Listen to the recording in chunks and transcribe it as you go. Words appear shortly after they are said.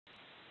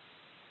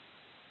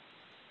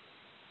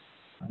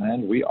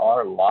And we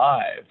are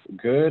live.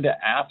 Good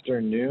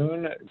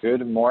afternoon,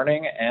 good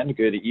morning, and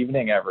good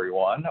evening,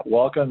 everyone.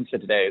 Welcome to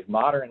today's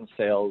Modern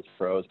Sales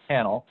Pros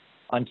panel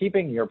on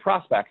keeping your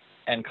prospects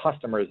and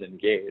customers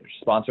engaged,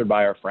 sponsored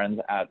by our friends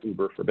at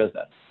Uber for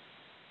Business.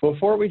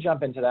 Before we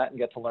jump into that and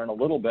get to learn a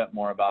little bit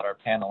more about our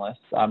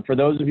panelists, for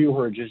those of you who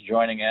are just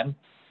joining in,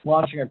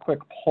 launching a quick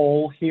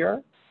poll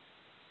here.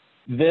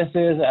 This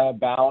is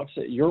about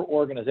your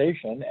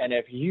organization, and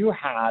if you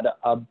had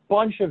a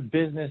bunch of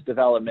business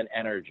development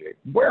energy,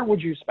 where would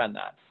you spend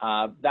that?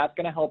 That's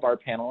going to help our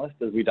panelists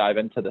as we dive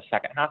into the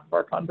second half of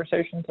our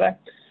conversation today.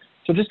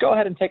 So just go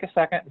ahead and take a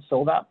second and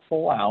fill that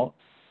poll out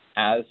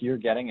as you're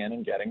getting in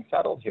and getting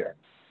settled here.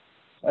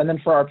 And then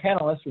for our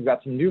panelists, we've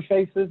got some new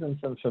faces and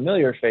some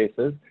familiar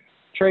faces.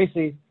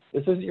 Tracy,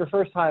 this isn't your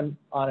first time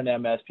on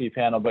an MSP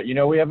panel, but you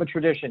know we have a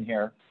tradition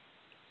here.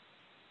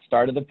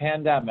 Start of the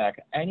pandemic,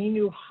 any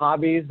new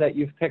hobbies that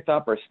you've picked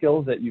up or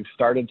skills that you've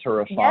started to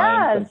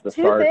refine since the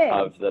start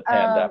of the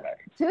pandemic?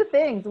 Two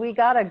things. We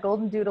got a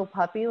golden doodle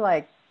puppy,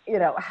 like, you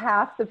know,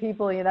 half the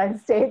people in the United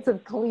States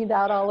have cleaned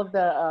out all of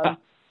the,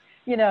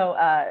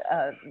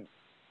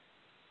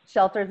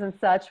 shelters and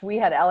such. We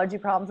had allergy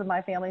problems in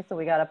my family, so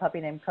we got a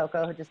puppy named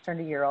Coco who just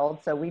turned a year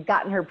old. So we've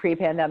gotten her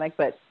pre-pandemic,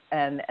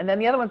 and then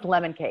the other one's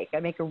lemon cake.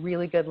 I make a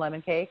really good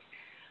lemon cake.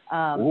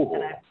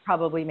 And I've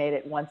probably made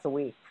it once a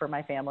week for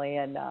my family,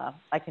 and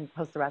I can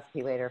post the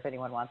recipe later if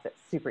anyone wants it.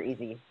 Super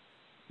easy.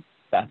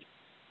 That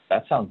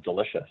sounds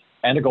delicious.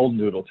 And a golden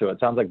doodle too. It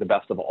sounds like the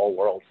best of all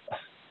worlds.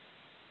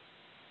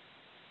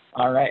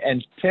 All right,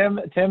 and Tim,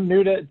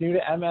 new to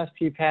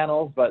MSP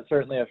panels, but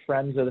certainly a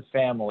friend of the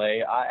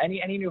family.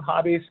 Any new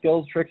hobbies,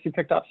 skills, tricks you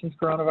picked up since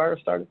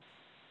coronavirus started?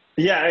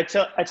 Yeah,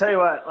 I tell you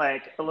what,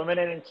 like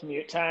eliminating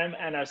commute time,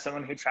 and as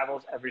someone who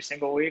travels every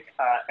single week,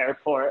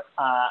 airport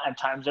and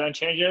time zone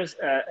changes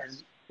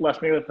has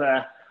left me with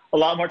a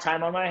lot more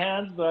time on my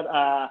hands. But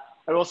I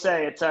will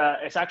say it's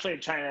actually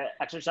trying to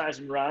exercise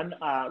and run.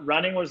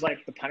 Running was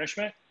like the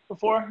punishment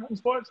before in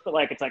sports, but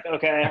like it's like,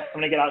 okay, I'm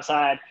gonna get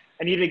outside.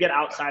 I need to get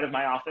outside of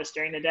my office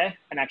during the day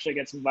and actually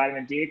get some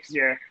vitamin D, because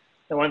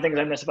the one of the things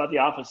I miss about the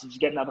office is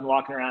getting up and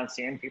walking around,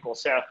 seeing people.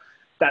 So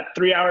that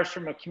 3 hours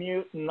from a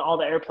commute and all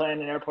the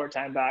airplane and airport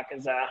time back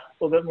is a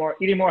little bit more,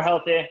 eating more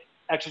healthy,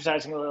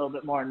 exercising a little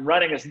bit more, and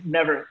running is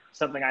never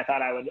something I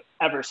thought I would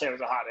ever say was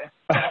a hobby.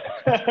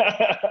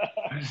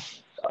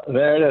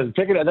 There it is.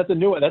 That's a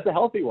new one. That's a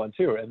healthy one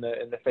too in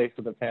the face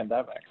of the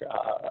pandemic.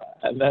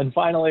 And then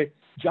finally,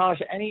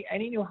 Josh, any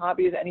new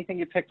hobbies? Anything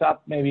you picked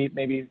up maybe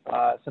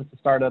since the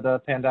start of the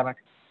pandemic?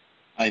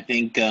 I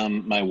think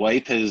my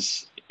wife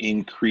has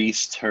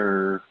increased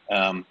her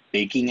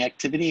baking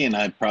activity, and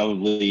I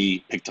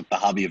probably picked up the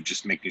hobby of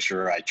just making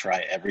sure I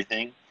try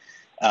everything,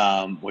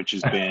 which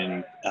has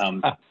been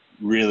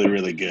really,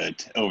 really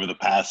good over the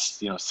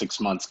past 6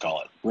 months.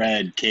 Call it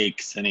bread,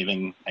 cakes,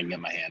 anything I can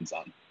get my hands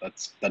on.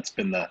 That's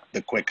been the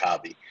quick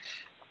hobby.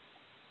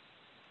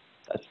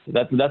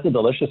 That's a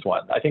delicious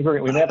one. I think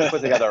we may have to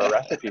put together a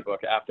recipe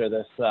book after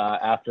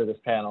this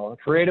panel. A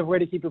creative way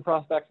to keep your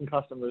prospects and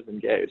customers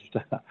engaged.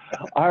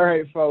 All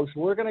right, folks,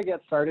 we're going to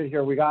get started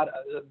here. We got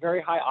a very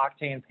high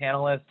octane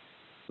panelists.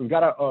 We've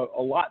got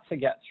a lot to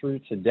get through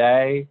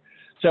today.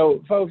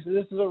 So, folks,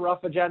 this is a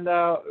rough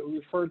agenda.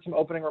 We've heard some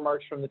opening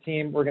remarks from the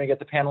team. We're going to get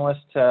the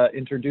panelists to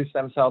introduce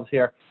themselves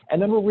here,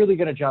 and then we're really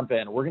going to jump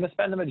in. We're going to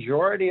spend the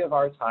majority of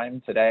our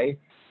time today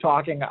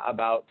talking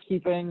about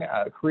keeping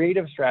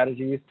creative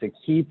strategies to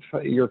keep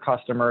your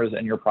customers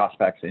and your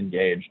prospects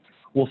engaged.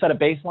 We'll set a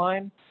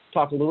baseline,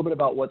 talk a little bit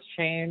about what's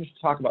changed,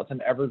 talk about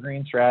some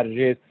evergreen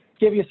strategies,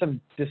 give you some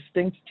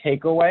distinct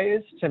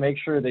takeaways to make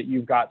sure that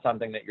you've got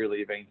something that you're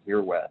leaving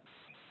here with.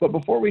 But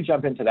before we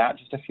jump into that,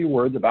 just a few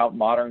words about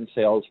Modern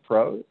Sales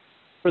Pros.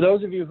 For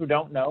those of you who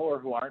don't know or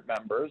who aren't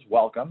members,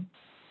 welcome.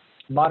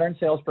 Modern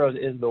Sales Pros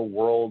is the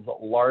world's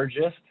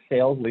largest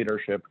sales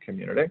leadership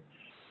community.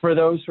 For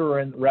those who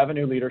are in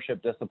revenue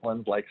leadership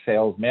disciplines like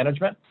sales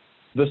management,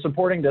 the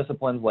supporting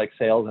disciplines like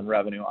sales and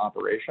revenue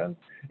operations,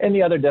 and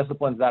the other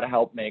disciplines that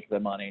help make the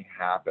money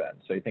happen.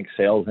 So you think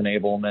sales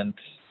enablement,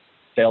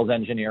 sales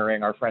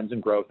engineering, our friends in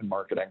growth and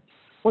marketing.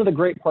 One of the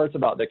great parts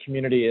about the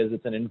community is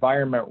it's an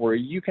environment where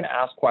you can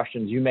ask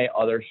questions you may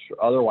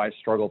otherwise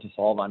struggle to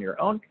solve on your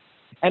own.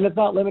 And it's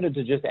not limited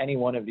to just any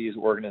one of these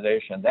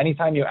organizations.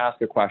 Anytime you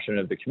ask a question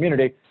of the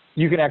community,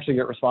 you can actually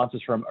get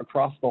responses from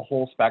across the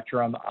whole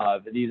spectrum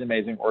of these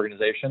amazing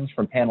organizations,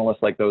 from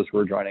panelists like those who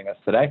are joining us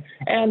today,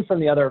 and from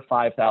the other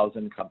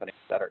 5,000 companies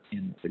that are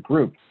in the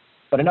group.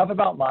 But enough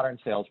about Modern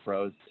Sales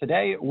Pros.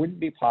 Today, it wouldn't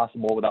be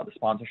possible without the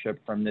sponsorship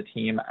from the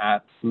team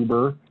at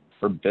Uber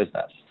for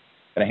Business.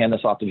 I'm going to hand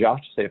this off to Josh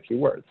to say a few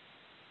words.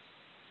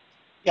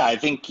 Yeah, I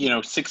think,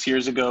 6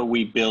 years ago,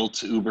 we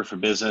built Uber for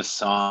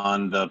Business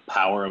on the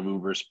power of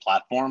Uber's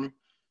platform.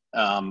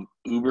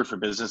 Uber for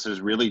Business is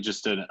really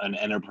just an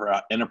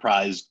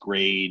enterprise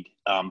grade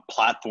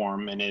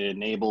platform, and it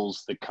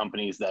enables the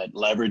companies that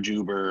leverage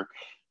Uber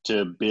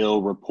to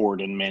bill,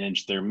 report, and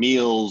manage their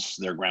meals,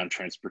 their ground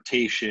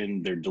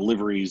transportation, their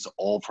deliveries,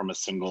 all from a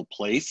single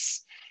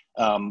place.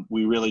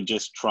 We really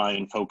just try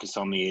and focus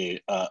on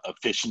the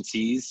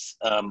efficiencies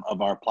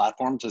of our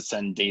platform to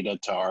send data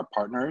to our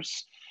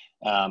partners.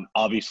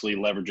 Obviously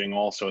leveraging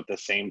also at the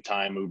same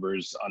time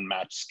Uber's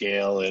unmatched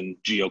scale and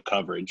geo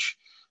coverage.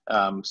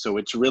 So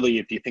it's really,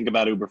 if you think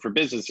about Uber for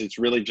Business, it's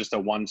really just a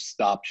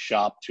one-stop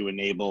shop to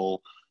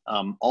enable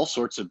all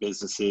sorts of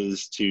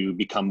businesses to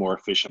become more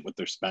efficient with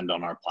their spend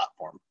on our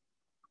platform.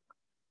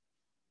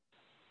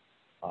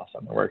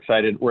 Awesome. We're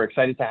excited. We're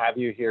excited to have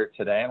you here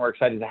today, and we're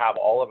excited to have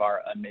all of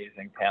our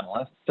amazing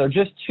panelists. So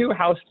just two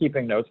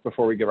housekeeping notes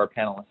before we give our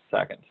panelists a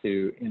second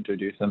to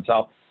introduce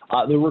themselves.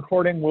 The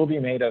recording will be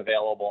made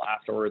available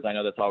afterwards. I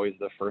know that's always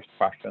the first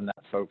question that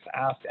folks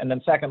ask. And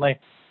then secondly,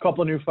 a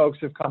couple of new folks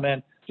who've come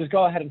in. Just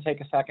go ahead and take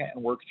a second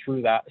and work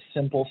through that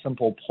simple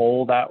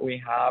poll that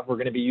we have. We're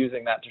going to be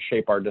using that to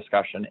shape our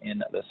discussion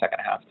in the second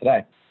half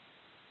today.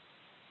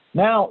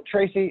 Now,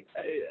 Tracy,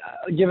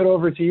 give it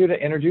over to you to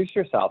introduce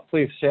yourself.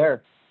 Please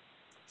share.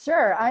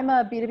 Sure. I'm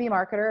a B2B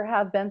marketer,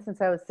 have been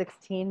since I was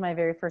 16. My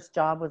very first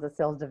job was a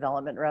sales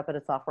development rep at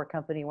a software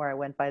company where I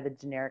went by the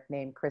generic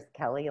name Chris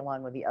Kelly,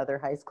 along with the other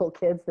high school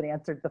kids that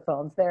answered the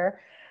phones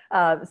there.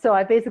 So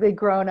I've basically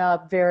grown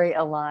up very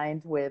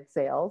aligned with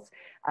sales.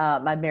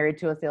 I'm married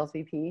to a sales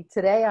VP.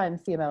 Today, I'm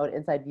CMO at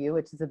InsideView,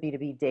 which is a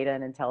B2B data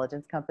and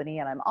intelligence company.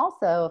 And I'm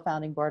also a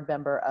founding board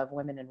member of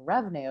Women in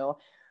Revenue,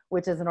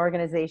 which is an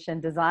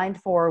organization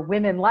designed for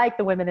women like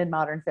the Women in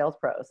Modern Sales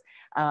Pros.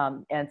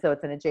 And so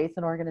it's an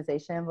adjacent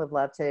organization. Would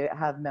love to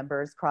have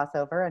members cross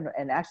over.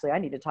 And actually, I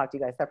need to talk to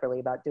you guys separately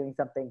about doing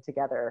something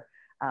together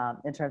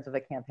in terms of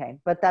a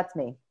campaign. But that's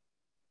me.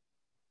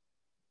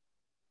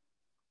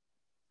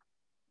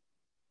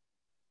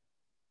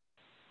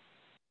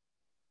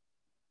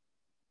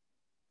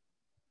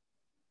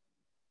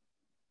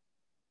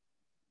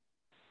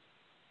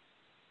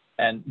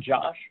 And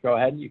Josh, go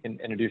ahead. You can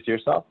introduce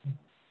yourself.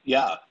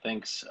 Yeah,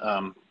 thanks.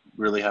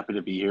 Really happy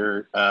to be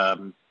here.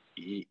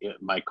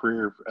 My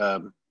career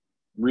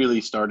really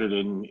started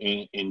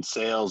in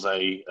sales.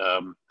 I,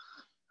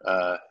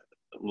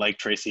 like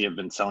Tracy, have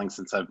been selling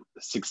since I'm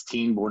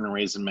 16, born and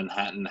raised in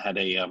Manhattan, had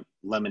a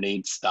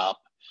lemonade stop,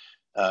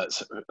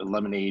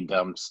 lemonade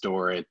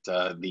store at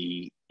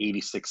the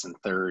 86th and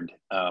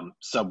 3rd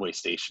subway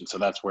station. So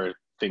that's where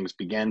things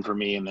began for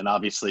me. And then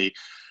obviously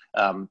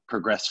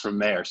progressed from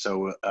there.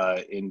 So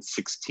in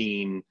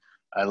 16,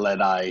 I led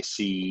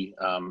IC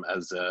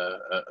as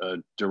a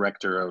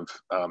director of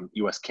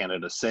US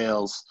Canada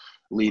sales,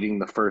 leading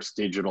the first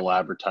digital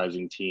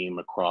advertising team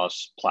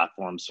across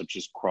platforms such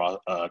as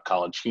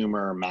College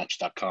Humor,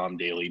 Match.com,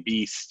 Daily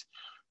Beast.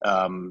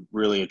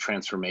 Really a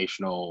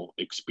transformational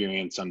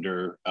experience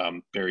under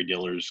Barry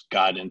Diller's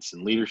guidance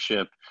and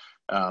leadership.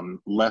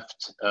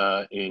 Left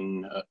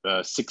in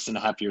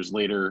 6.5 years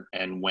later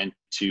and went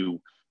to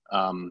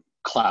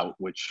Clout,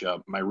 which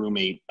my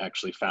roommate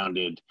actually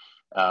founded,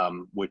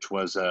 which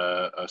was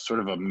a sort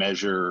of a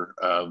measure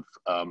of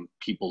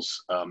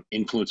people's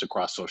influence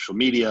across social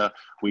media.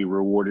 We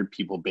rewarded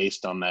people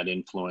based on that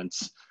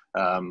influence.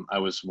 I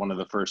was one of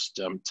the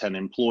first 10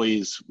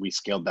 employees. We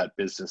scaled that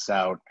business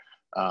out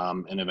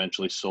and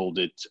eventually sold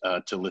it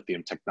to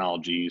Lithium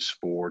Technologies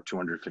for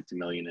 $250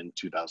 million in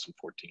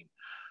 2014.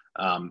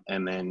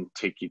 And then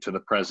take you to the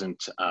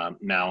present.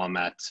 Now I'm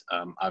at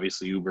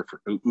obviously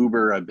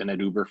Uber. I've been at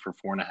Uber for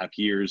 4.5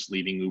 years,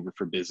 leading Uber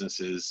for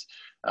Businesses,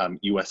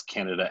 US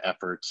Canada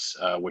efforts,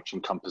 which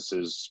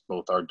encompasses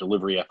both our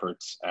delivery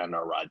efforts and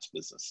our rides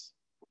business.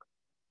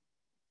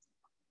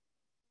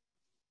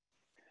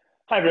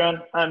 Hi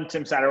everyone, I'm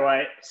Tim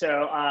Satterwhite.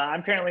 So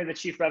I'm currently the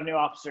Chief Revenue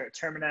Officer at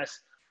Terminus.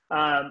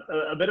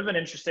 A bit of an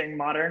interesting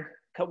modern,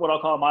 what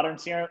I'll call a modern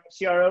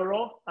CRO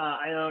role.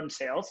 I own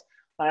sales.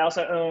 I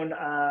also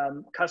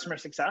own customer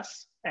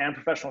success and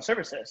professional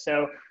services.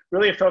 So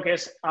really a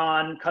focus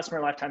on customer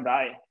lifetime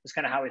value is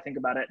kind of how we think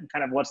about it, and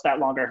kind of what's that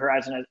longer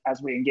horizon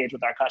as we engage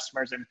with our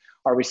customers, and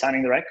are we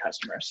signing the right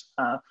customers?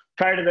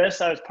 Prior to this,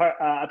 I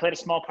played a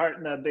small part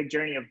in the big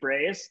journey of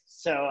Braze.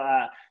 So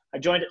I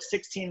joined at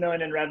 16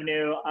 million in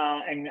revenue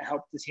and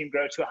helped the team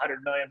grow to 100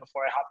 million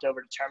before I hopped over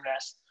to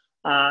Terminus.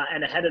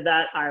 And ahead of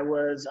that,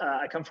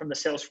 I come from the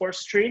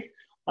Salesforce tree,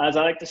 as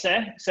I like to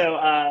say. So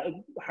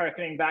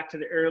harkening back to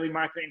the early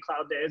marketing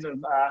cloud days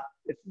of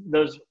if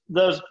those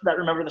that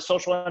remember the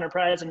Social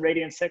Enterprise and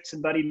Radian 6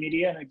 and Buddy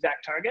Media and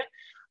Exact Target.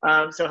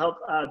 So help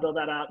build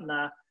that out. And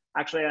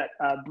actually at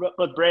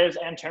both Braves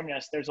and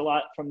Terminus, there's a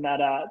lot from that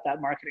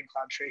marketing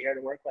cloud tree here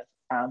to work with.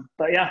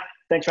 But yeah,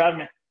 thanks for having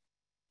me.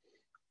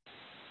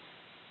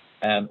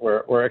 And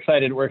we're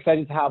excited. We're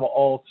excited to have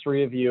all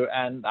three of you.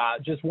 And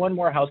just one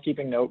more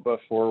housekeeping note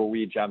before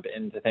we jump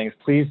into things.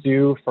 Please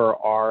do, for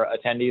our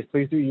attendees,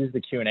 please do use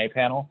the Q&A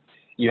panel.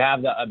 You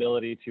have the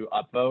ability to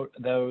upvote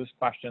those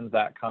questions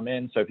that come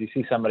in. So if you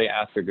see somebody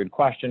ask a good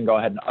question, go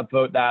ahead and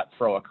upvote that,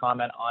 throw a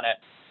comment on it.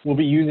 We'll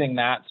be using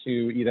that to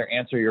either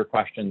answer your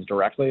questions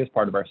directly as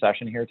part of our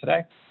session here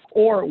today,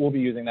 or we'll be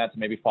using that to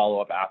maybe follow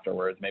up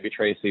afterwards. Maybe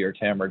Tracy or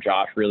Tim or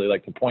Josh really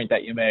like the point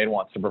that you made,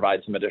 wants to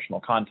provide some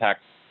additional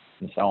context,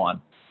 and so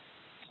on.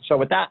 So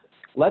with that,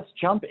 let's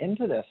jump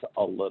into this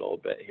a little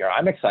bit here.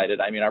 I'm excited.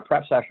 I mean, our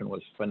prep session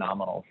was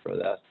phenomenal for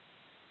this.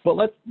 But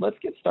let's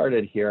get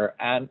started here.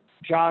 And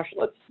Josh,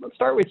 let's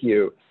start with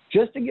you.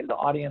 Just to give the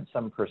audience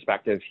some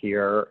perspective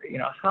here, you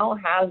know, how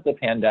has the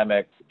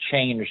pandemic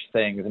changed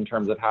things in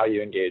terms of how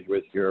you engage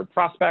with your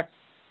prospects,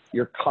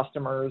 your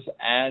customers,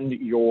 and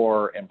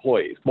your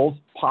employees? Both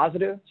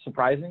positive,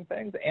 surprising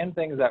things, and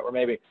things that were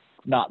maybe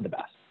not the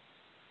best.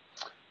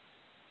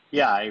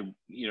 Yeah,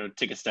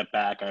 take a step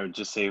back. I would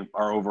just say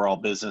our overall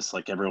business,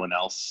 like everyone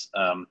else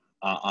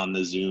on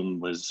the Zoom,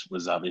 was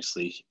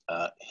obviously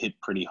hit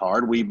pretty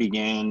hard. We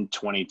began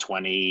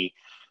 2020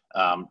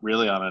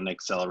 really on an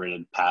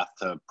accelerated path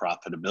to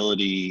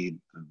profitability.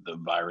 The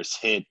virus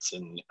hit,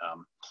 and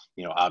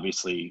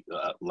obviously,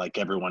 like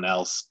everyone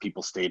else,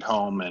 people stayed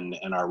home,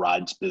 and our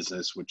rides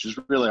business, which is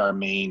really our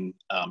main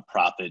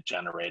profit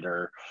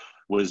generator,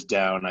 was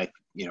down,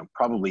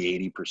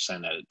 probably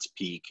 80% at its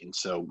peak. And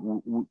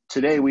so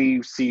today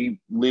we see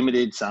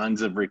limited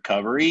signs of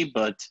recovery,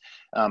 but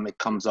it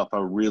comes off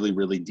a really,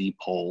 really deep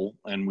hole,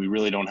 and we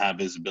really don't have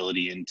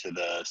visibility into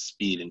the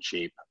speed and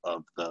shape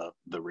of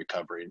the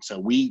recovery. And so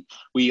we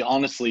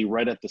honestly,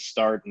 right at the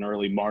start in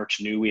early March,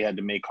 knew we had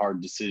to make hard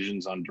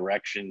decisions on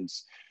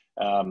directions.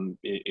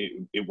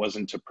 It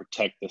wasn't to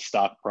protect the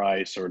stock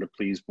price or to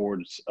please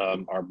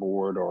our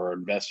board or our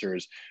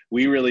investors.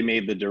 We really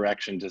made the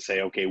direction to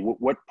say, okay,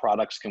 what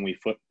products can we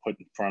put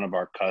in front of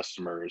our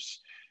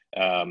customers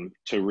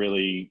to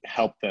really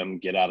help them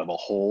get out of a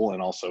hole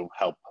and also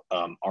help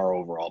our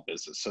overall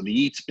business. So the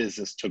Eats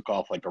business took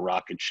off like a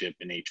rocket ship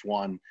in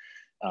H1.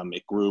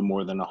 It grew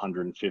more than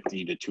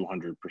 150 to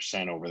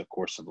 200% over the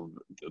course of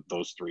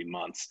those 3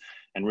 months,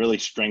 and really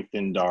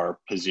strengthened our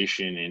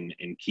position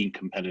in key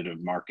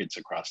competitive markets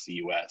across the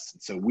US.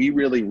 And so we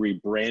really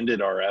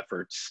rebranded our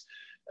efforts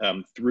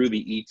through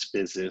the Eats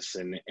business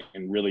and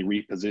really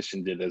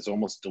repositioned it as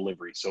almost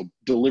delivery. So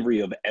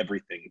delivery of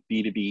everything,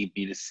 B2B,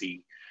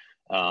 B2C.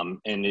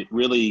 And it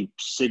really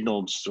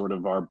signaled sort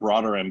of our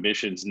broader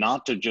ambitions,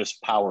 not to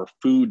just power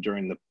food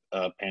during the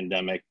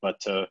pandemic, but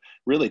to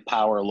really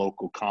power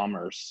local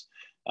commerce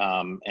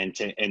and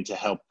to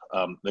help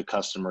the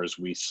customers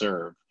we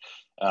serve.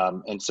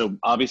 And so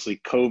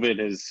obviously COVID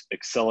has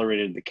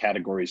accelerated the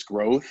category's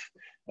growth.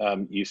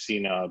 You've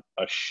seen a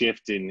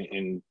shift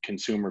in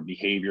consumer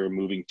behavior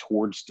moving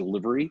towards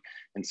delivery.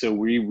 And so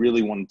we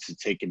really wanted to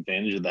take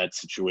advantage of that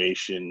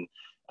situation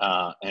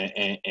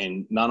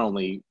and not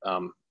only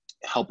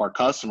help our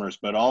customers,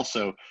 but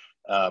also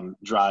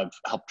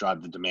help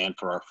drive the demand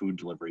for our food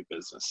delivery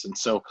business. And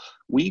so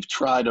we've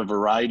tried a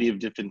variety of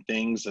different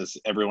things, as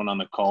everyone on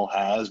the call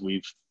has.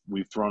 We've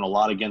thrown a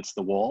lot against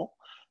the wall,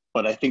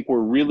 but I think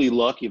we're really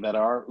lucky that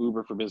our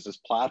Uber for Business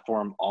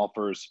platform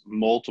offers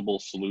multiple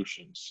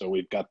solutions. So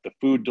we've got the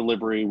food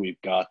delivery,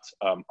 we've got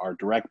our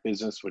direct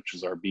business, which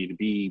is our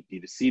B2B,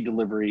 B2C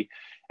delivery,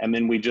 and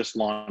then we just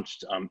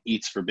launched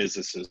Eats for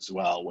Business as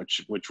well,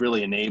 which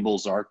really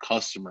enables our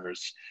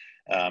customers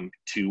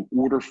to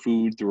order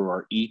food through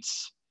our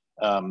Eats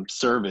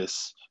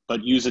service,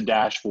 but use a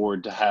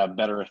dashboard to have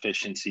better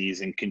efficiencies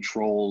and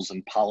controls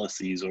and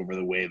policies over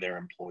the way their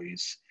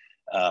employees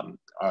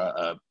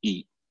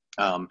eat.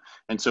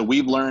 And so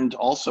we've learned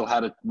also how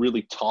to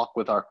really talk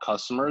with our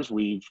customers.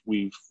 We've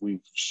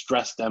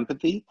stressed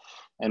empathy,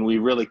 and we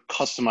really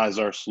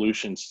customize our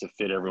solutions to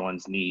fit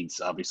everyone's needs,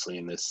 obviously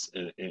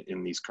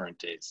in these current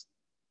days.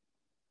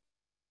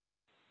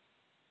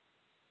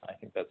 I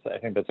think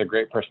that's a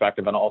great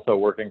perspective, and also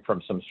working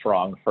from some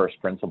strong first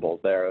principles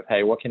there of,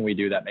 hey, what can we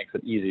do that makes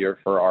it easier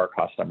for our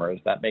customers,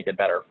 that make it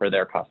better for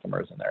their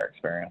customers and their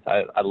experience.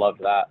 I love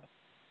that.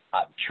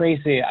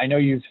 Tracy, I know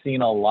you've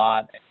seen a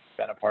lot and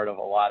been a part of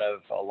a lot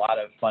of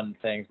fun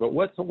things, but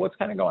what's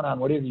kind of going on?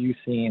 What have you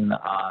seen?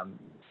 How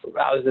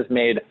has this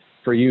made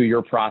for you,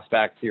 your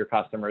prospects, your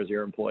customers,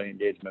 your employee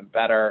engagement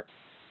better?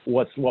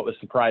 What was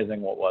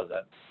surprising? What was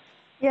it?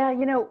 Yeah,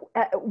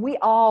 we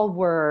all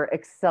were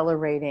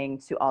accelerating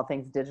to all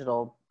things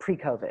digital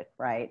pre-COVID,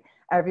 right?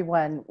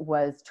 Everyone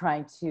was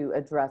trying to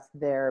address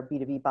their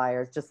B2B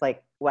buyers, just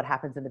like what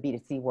happens in the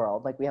B2C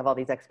world. Like we have all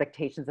these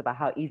expectations about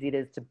how easy it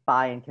is to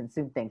buy and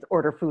consume things,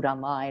 order food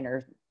online,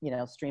 or,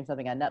 stream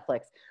something on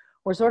Netflix.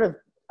 We're sort of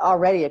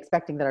already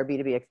expecting that our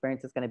B2B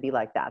experience is going to be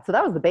like that. So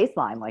that was the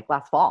baseline, like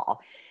last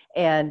fall.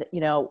 And,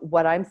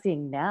 what I'm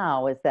seeing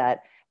now is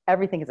that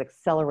everything is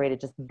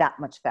accelerated just that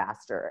much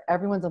faster.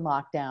 Everyone's in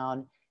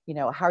lockdown.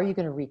 How are you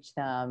going to reach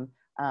them?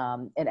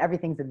 And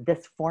everything's in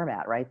this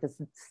format, right? This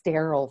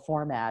sterile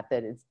format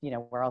that is,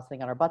 we're all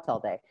sitting on our butts all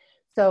day.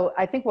 So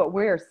I think what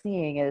we're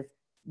seeing is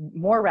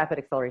more rapid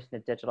acceleration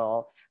of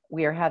digital.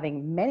 We are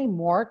having many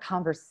more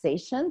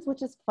conversations,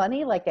 which is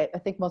funny. Like I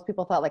think most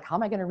people thought, like, how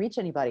am I going to reach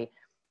anybody?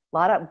 A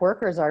lot of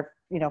workers are,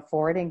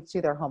 forwarding to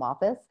their home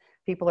office.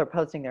 People are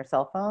posting their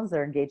cell phones.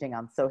 They're engaging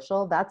on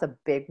social. That's a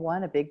big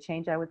one. A big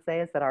change, I would say,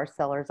 is that our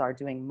sellers are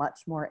doing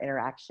much more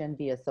interaction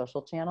via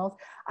social channels.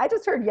 I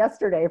just heard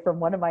yesterday from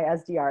one of my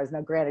SDRs.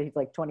 Now, granted, he's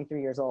like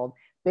 23 years old.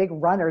 Big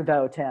runner,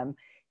 though, Tim.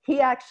 he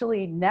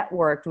actually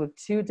networked with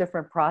 2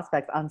 different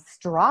prospects on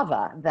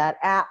Strava, that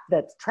app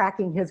that's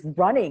tracking his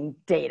running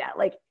data.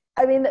 Like,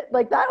 I mean,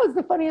 like that was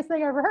the funniest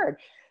thing I ever heard.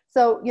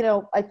 So, you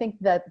know, I think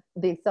that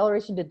the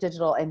acceleration to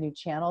digital and new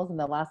channels, and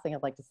the last thing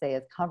I'd like to say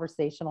is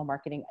conversational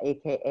marketing,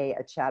 AKA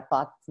a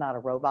chatbot, it's not a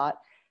robot,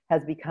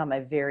 has become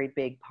a very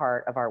big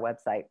part of our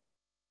website.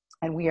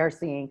 And we are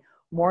seeing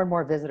more and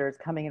more visitors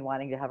coming and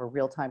wanting to have a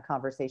real-time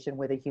conversation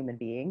with a human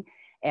being.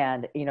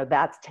 And, you know,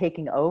 that's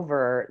taking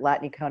over.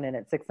 Latney Conan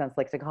at 6 Sense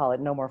likes to call it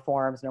no more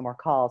forums, no more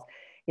calls.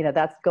 You know,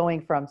 that's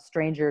going from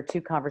stranger to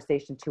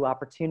conversation to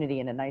opportunity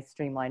in a nice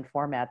streamlined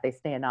format. They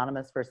stay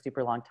anonymous for a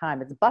super long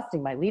time. It's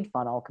busting my lead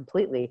funnel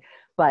completely,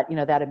 but you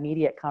know, that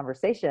immediate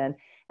conversation.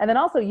 And then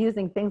also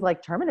using things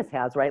like Terminus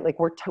has, right? Like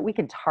we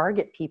can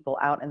target people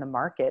out in the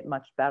market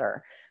much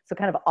better. So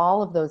kind of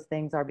all of those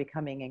things are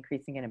becoming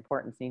increasing in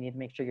importance. And you need to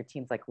make sure your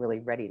team's like really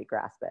ready to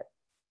grasp it.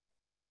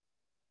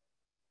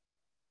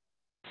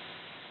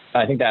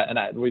 I think that,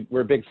 and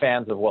we're big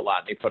fans of what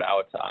Latney put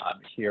out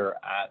here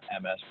at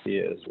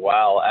MSP as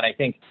well. And I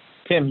think,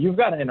 Tim, you've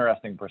got an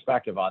interesting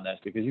perspective on this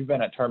because you've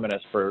been at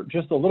Terminus for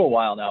just a little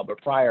while now, but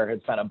prior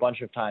had spent a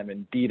bunch of time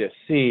in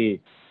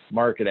B2C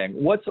marketing.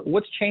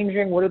 What's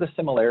changing? What are the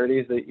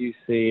similarities that you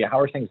see? How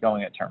are things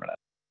going at Terminus?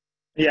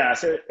 Yeah,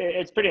 so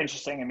it's pretty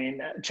interesting. I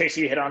mean,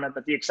 Tracy hit on it,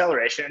 but the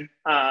acceleration,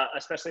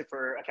 especially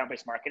for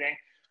account-based marketing,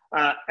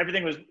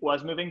 everything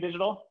was moving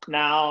digital.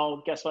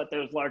 Now, guess what?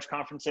 Those large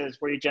conferences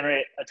where you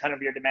generate a ton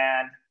of your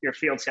demand, your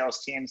field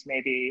sales teams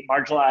may be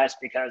marginalized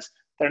because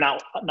they're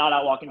not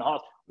out walking the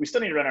halls. We still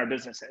need to run our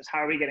businesses. How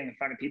are we getting in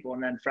front of people?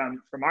 And then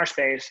from our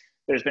space,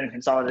 there's been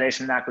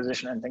consolidation and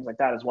acquisition and things like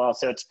that as well.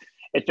 So it's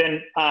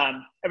been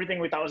everything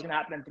we thought was going to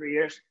happen in 3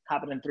 years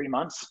happened in 3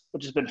 months,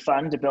 which has been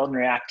fun to build and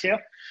react to.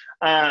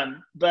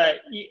 But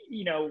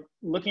you know,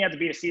 looking at the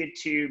B2C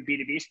to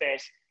B2B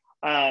space,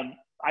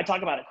 I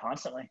talk about it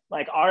constantly.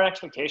 Like our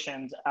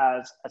expectations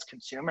as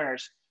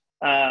consumers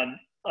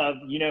of,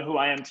 you know, who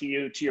I am to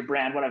you, to your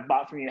brand, what I've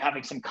bought from you,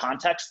 having some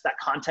context. That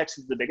context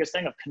is the biggest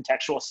thing of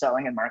contextual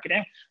selling and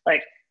marketing.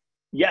 Like,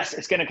 yes,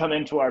 it's going to come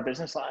into our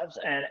business lives,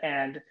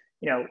 and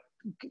you know,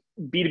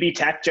 B2B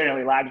tech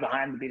generally lags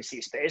behind the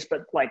B2C space,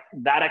 but like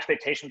that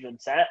expectation's been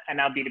set, and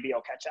now B2B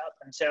will catch up.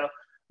 And so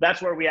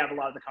that's where we have a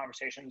lot of the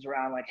conversations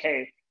around like,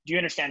 hey, do you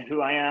understand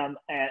who I am?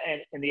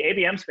 And in the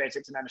ABM space,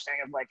 it's an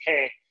understanding of like,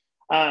 hey,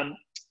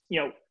 you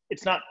know,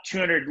 it's not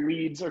 200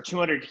 leads or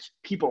 200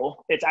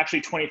 people. It's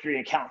actually 23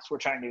 accounts we're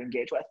trying to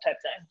engage with type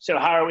thing. So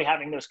how are we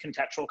having those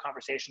contextual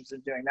conversations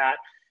and doing that?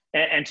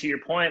 And to your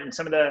point, and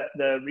some of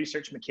the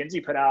research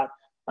McKinsey put out,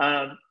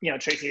 you know,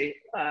 Tracy,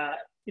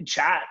 in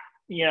chat,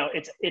 you know,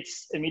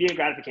 it's immediate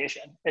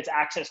gratification. It's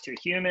access to a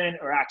human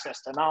or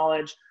access to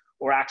knowledge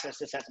or access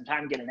to set some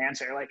time, get an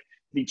answer. Like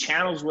the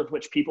channels with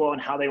which people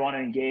and how they want to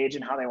engage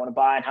and how they want to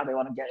buy and how they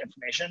want to get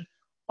information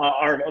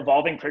are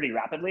evolving pretty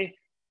rapidly,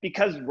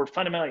 because we're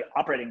fundamentally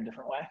operating a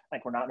different way.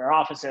 Like we're not in our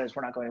offices,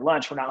 we're not going to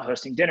lunch, we're not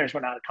hosting dinners,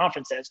 we're not at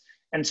conferences.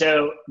 And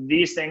so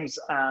these things,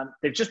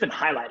 they've just been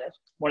highlighted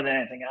more than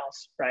anything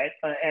else, right?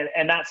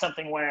 And that's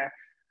something where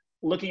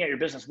looking at your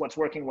business, what's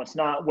working, what's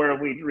not, where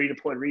we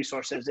redeployed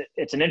resources,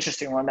 it's an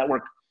interesting one that we're,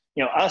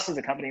 you know, us as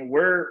a company,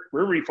 we're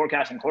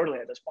reforecasting quarterly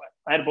at this point.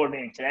 I had a board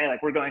meeting today,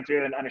 like we're going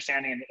through and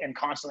understanding and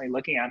constantly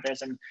looking at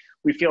this. And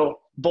we feel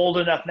bold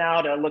enough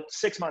now to look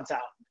 6 months out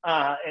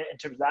in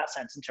terms of that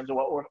sense, in terms of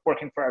what we're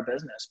working for our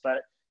business. But,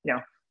 you know,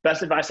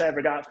 best advice I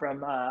ever got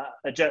from a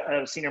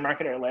senior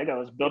marketer at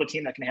Lego is build a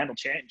team that can handle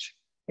change.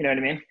 You know what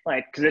I mean?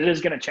 Like, cause it is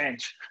going to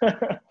change.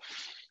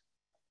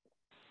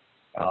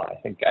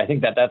 I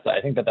think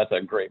that's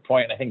a great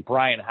point. And I think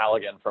Brian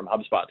Halligan from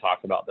HubSpot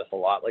talks about this a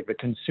lot, like the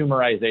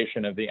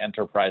consumerization of the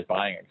enterprise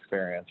buying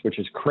experience, which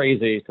is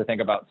crazy to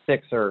think about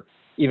 6 or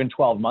even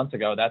 12 months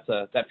ago.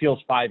 That feels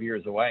 5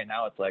 years away.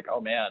 Now it's like,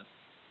 oh man,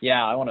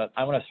 yeah, I want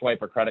to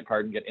swipe a credit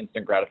card and get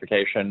instant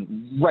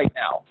gratification right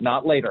now,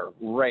 not later,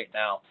 right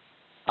now.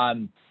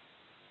 And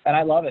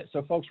I love it.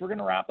 So folks, we're going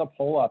to wrap the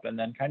poll up and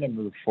then kind of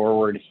move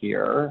forward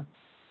here.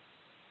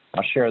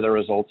 I'll share the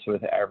results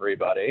with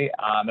everybody,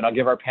 and I'll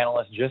give our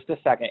panelists just a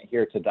second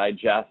here to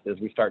digest as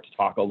we start to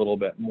talk a little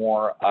bit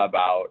more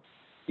about,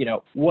 you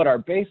know, what our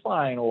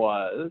baseline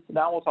was.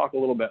 Now we'll talk a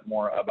little bit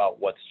more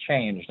about what's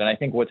changed. And I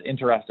think what's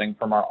interesting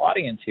from our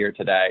audience here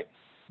today,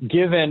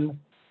 given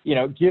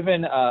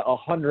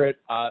 100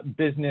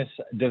 business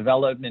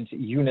development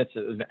units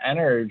of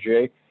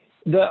energy,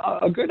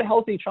 a good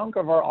healthy chunk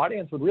of our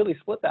audience would really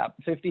split that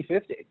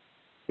 50-50.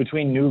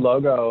 Between new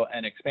logo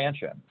and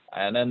expansion.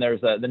 And then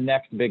there's the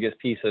next biggest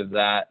piece of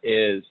that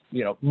is,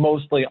 you know,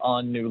 mostly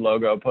on new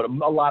logo, put a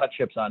lot of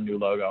chips on new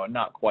logo and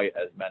not quite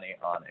as many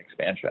on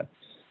expansion.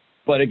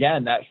 But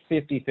again, that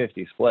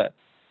 50-50 split.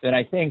 And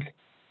I think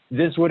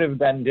this would have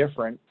been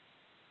different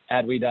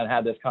had we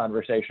had this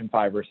conversation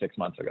 5 or 6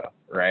 months ago,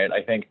 right?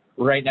 I think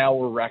right now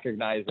we're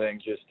recognizing,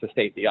 just to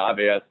state the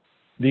obvious,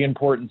 the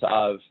importance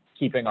of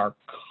keeping our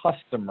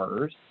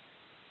customers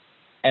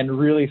and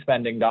really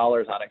spending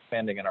dollars on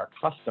expanding in our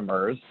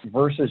customers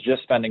versus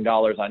just spending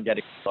dollars on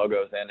getting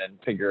logos in and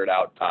figure it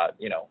out,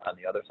 you know, on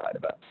the other side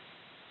of it.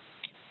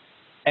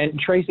 And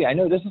Tracy, I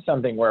know this is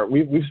something where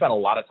we've spent a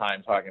lot of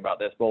time talking about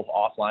this, both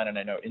offline, and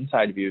I know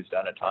InsideView's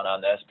done a ton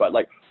on this, but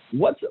like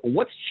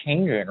what's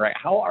changing, right?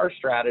 How are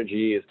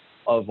strategies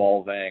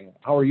evolving?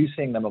 How are you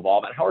seeing them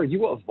evolve? And how are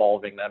you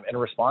evolving them in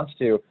response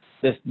to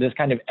this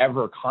kind of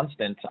ever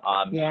constant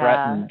threat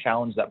and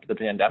challenge that the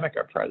pandemic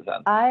are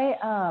present?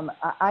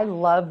 I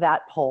love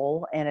that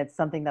poll, and it's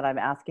something that I'm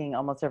asking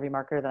almost every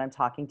marketer that I'm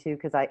talking to,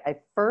 because I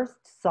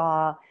first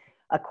saw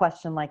a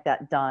question like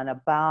that done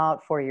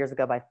about 4 years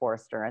ago by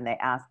Forrester, and they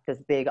asked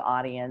this big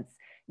audience,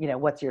 you know,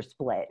 what's your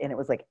split? And it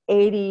was like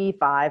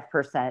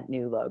 85%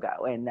 new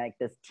logo, and like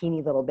this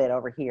teeny little bit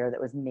over here that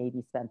was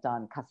maybe spent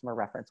on customer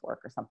reference work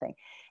or something.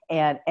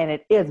 And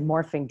it is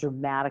morphing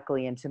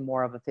dramatically into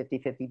more of a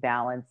 50-50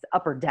 balance,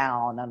 up or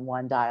down on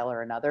one dial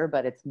or another,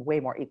 but it's way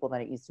more equal than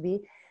it used to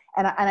be.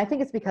 And I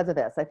think it's because of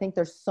this. I think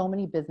there's so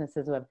many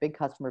businesses who have big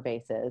customer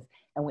bases,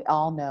 and we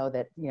all know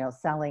that, you know,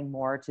 selling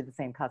more to the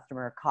same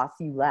customer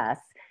costs you less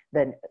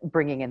than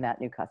bringing in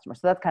that new customer.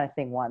 So that's kind of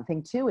thing one.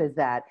 Thing two is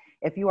that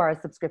if you are a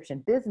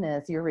subscription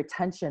business, your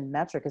retention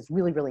metric is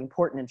really, really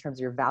important in terms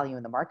of your value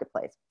in the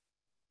marketplace.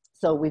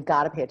 So we've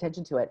got to pay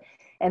attention to it.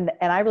 And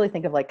I really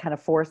think of like kind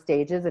of 4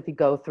 stages. If you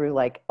go through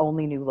like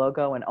only new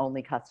logo and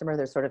only customer,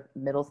 there's sort of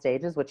middle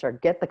stages, which are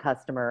get the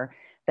customer,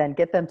 then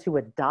get them to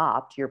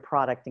adopt your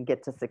product and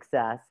get to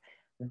success,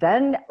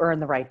 then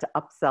earn the right to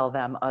upsell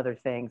them other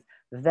things,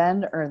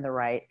 then earn the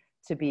right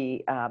to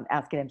be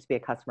asking them to be a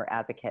customer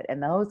advocate.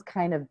 And those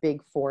kind of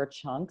big 4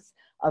 chunks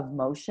of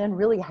motion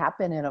really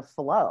happen in a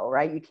flow,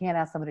 right? You can't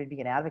ask somebody to be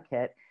an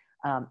advocate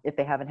if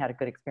they haven't had a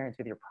good experience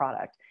with your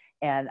product.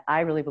 And I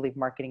really believe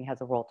marketing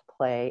has a role to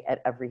play at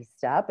every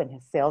step, and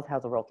his sales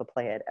has a role to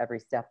play at every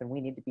step. And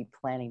we need to be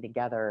planning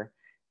together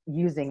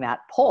using that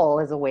poll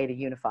as a way to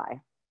unify.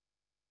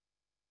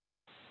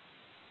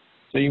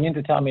 So you mean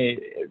to tell me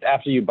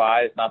after you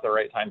buy, it's not the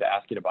right time to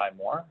ask you to buy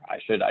more? I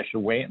should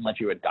wait and let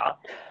you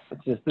adopt?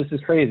 This is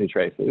crazy,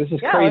 Tracy. This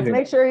is crazy. Yeah, let's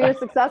make sure you're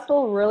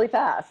successful really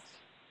fast.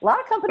 A lot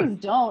of companies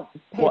don't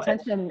pay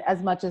attention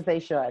as much as they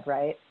should,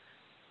 right?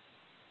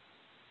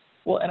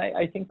 Well, and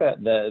I think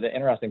that the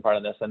interesting part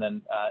of this, and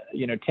then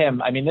you know,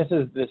 Tim, I mean, this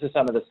is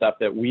some of the stuff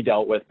that we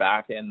dealt with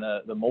back in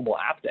the mobile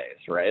app days,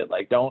 right?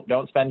 Like,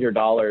 don't spend your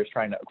dollars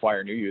trying to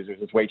acquire new users.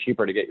 It's way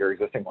cheaper to get your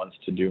existing ones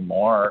to do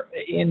more.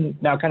 In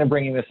now, kind of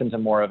bringing this into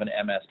more of an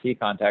MSP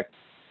context,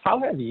 how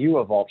have you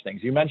evolved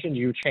things? You mentioned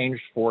you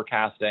changed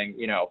forecasting.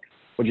 You know,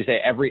 would you say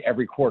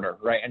every quarter,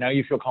 right? And now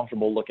you feel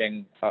comfortable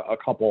looking a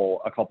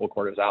couple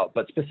quarters out,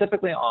 but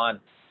specifically on,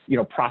 you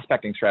know,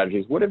 prospecting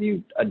strategies, what have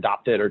you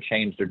adopted or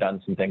changed or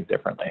done some things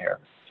differently here?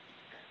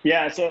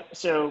 Yeah,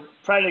 so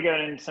prior to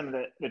going into some of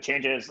the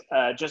changes,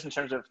 just in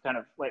terms of kind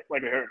of like we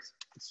heard,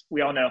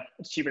 we all know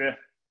it's cheaper to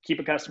keep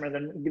a customer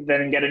than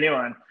get a new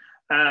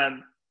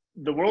one.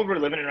 The world we're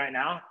living in right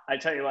now, I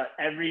tell you what,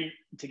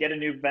 to get a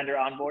new vendor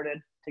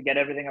onboarded, to get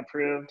everything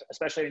approved,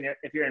 especially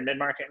if you're in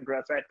mid-market and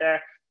growth right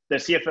there, the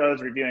CFO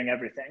is reviewing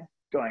everything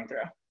going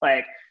through.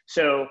 Like,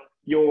 so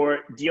your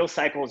deal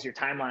cycles, your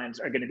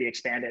timelines are going to be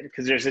expanded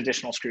because there's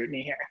additional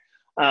scrutiny here.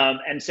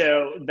 And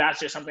so that's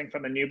just something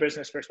from a new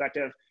business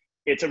perspective.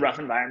 It's a rough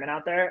environment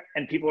out there,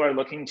 and people are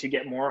looking to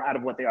get more out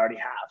of what they already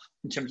have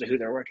in terms of who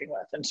they're working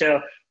with. And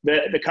so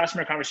the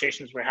customer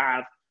conversations we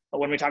have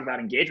when we talk about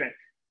engagement,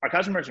 our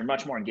customers are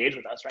much more engaged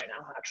with us right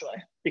now,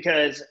 actually,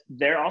 because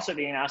they're also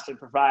being asked to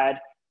provide,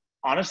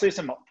 honestly,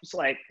 some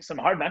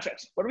hard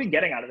metrics. What are we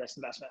getting out of this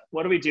investment?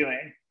 What are we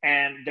doing?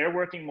 And they're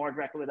working more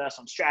directly with us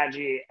on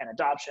strategy and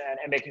adoption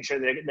and making sure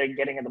they're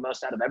getting the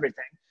most out of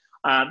everything,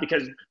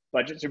 because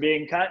budgets are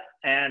being cut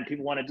and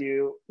people want to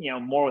do, you know,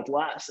 more with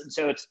less. And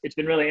so it's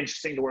been really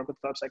interesting to work with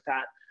folks like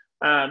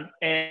that.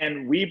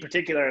 And we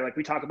particularly, like,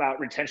 we talk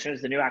about retention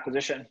as the new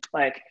acquisition.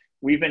 Like,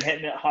 we've been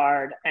hitting it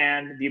hard,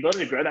 and the ability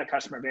to grow that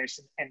customer base.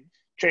 And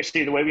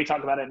Tracy, the way we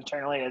talk about it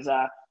internally is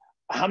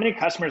how many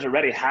customers are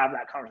ready to have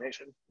that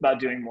conversation about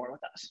doing more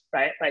with us,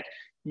 right? Like,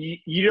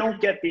 you don't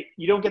get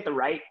the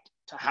right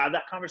to have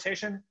that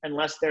conversation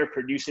unless they're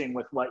producing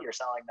with what you're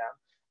selling them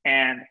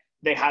and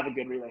they have a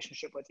good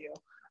relationship with you.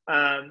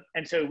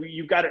 And so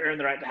you've got to earn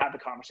the right to have the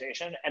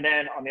conversation. And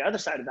then on the other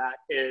side of that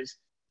is,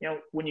 you know,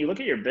 when you look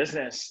at your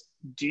business,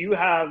 do you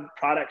have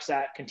products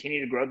that continue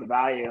to grow the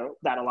value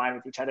that align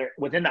with each other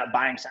within that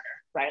buying center,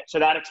 right? So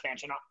that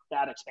expansion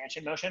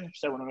motion.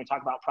 So when we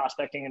talk about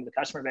prospecting into the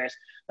customer base,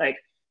 like,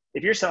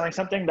 if you're selling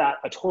something that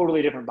a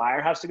totally different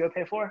buyer has to go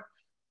pay for,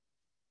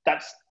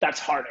 that's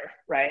harder,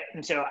 right?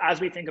 And so as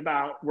we think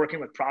about working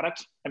with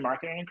product and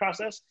marketing across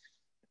this,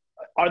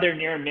 are there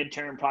near and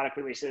midterm product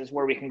releases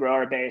where we can grow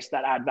our base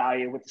that add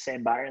value with the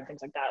same buyer and things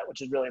like that, which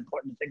is really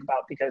important to think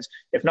about, because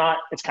if not,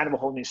 it's kind of a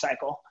whole new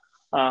cycle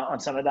on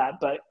some of that.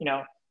 But, you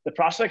know, the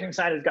prospecting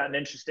side has gotten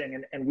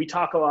interesting, and we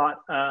talk a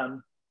lot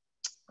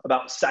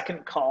about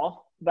second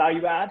call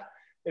value add,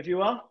 if you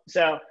will.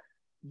 So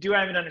do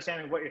I have an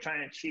understanding of what you're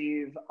trying to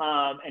achieve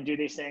and do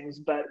these things?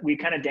 But we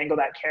kind of dangle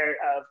that carrot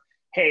of,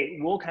 hey,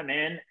 we'll come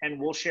in and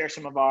we'll share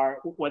some of our,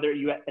 whether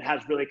it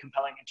has really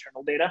compelling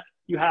internal data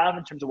you have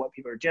in terms of what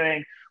people are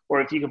doing, or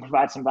if you can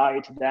provide some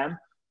value to them,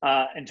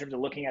 in terms of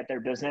looking at their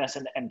business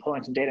and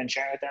pulling some data and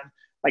sharing with them.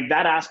 Like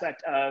that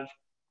aspect of,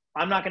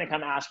 I'm not going to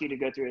come ask you to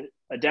go through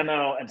a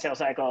demo and sales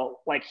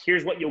cycle. Like,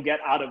 here's what you'll get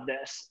out of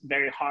this,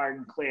 very hard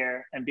and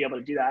clear, and be able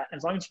to do that. And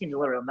as long as you can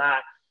deliver on that,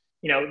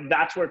 you know,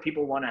 that's where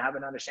people want to have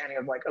an understanding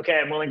of like,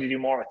 okay, I'm willing to do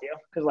more with you.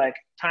 Because like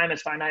time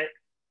is finite.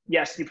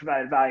 Yes, you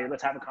provided value.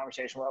 Let's have a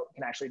conversation about what we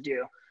can actually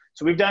do.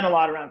 So we've done a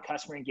lot around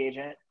customer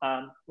engagement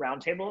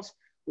roundtables.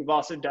 We've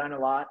also done a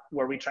lot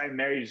where we try and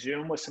marry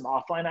Zoom with some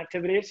offline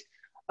activities.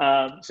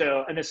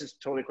 And this is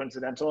totally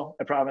coincidental.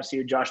 I promise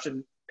you, Josh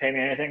didn't pay me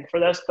anything for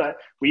this, but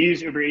we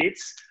use Uber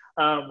Eats,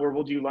 where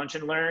we'll do lunch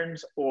and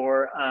learns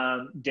or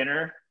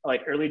dinner,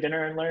 like early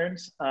dinner and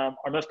learns.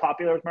 Our most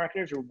popular with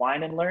marketers are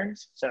wine and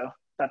learns. So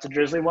that's a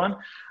drizzly one.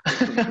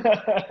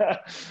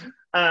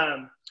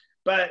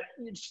 But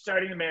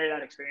starting to marry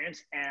that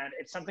experience, and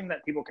it's something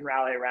that people can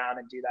rally around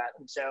and do that.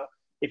 And so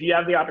if you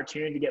have the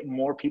opportunity to get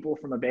more people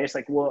from a base,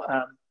 like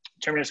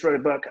Terminus wrote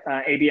a book,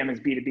 ABM is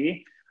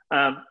B2B.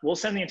 We'll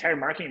send the entire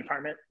marketing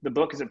department the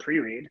book as a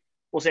pre-read.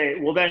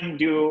 We'll then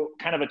do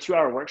kind of a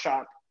 2-hour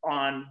workshop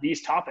on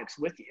these topics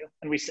with you.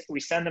 And we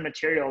send the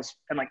materials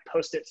and like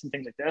Post-its and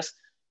things like this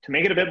to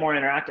make it a bit more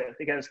interactive,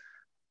 because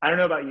I don't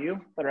know about you,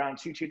 but around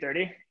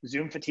 2:30,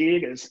 Zoom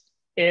fatigue is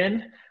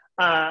in,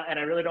 and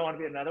I really don't want to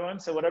be another one.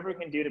 So whatever we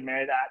can do to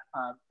marry that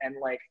and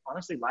like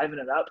honestly liven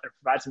it up and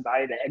provide some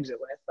value to exit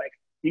with, like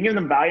you can give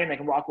them value and they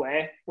can walk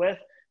away with,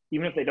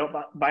 even if they don't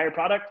buy your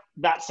product,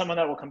 that's someone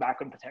that will come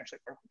back and potentially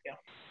work with you.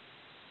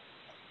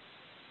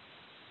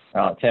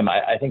 Tim,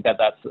 I think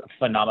that's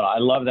phenomenal. I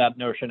love that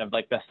notion of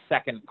like the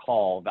second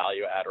call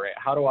value add rate.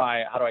 How do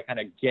I kind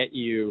of get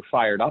you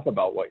fired up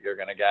about what you're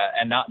going to get,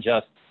 and not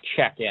just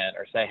check in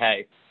or say,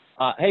 hey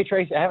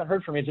Tracy, I haven't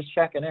heard from you, just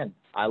checking in.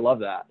 I love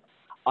that.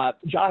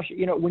 Josh,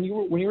 you know, when you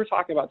were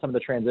talking about some of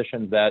the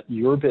transitions that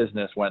your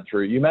business went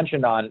through, you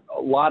mentioned on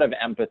a lot of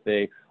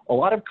empathy, a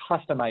lot of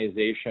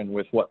customization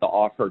with what the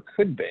offer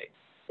could be.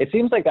 It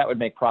seems like that would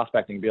make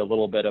prospecting be a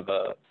little bit of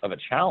a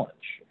challenge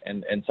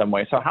in some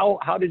way. So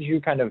how did you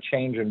kind of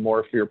change and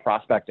morph your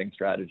prospecting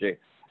strategy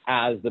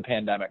as the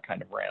pandemic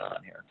kind of ran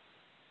on here?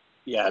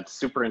 Yeah, it's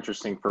super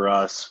interesting for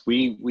us.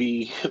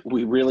 We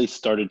really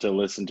started to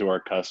listen to our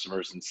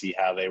customers and see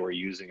how they were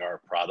using our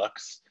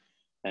products.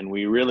 And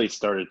we really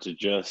started to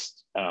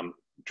just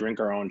drink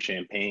our own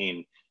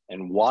champagne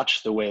and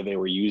watch the way they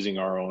were using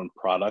our own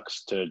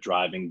products to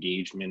drive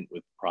engagement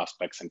with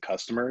prospects and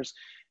customers.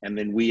 And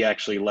then we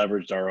actually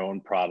leveraged our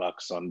own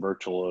products on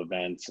virtual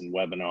events and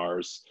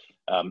webinars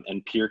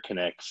and peer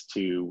connects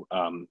to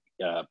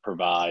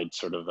provide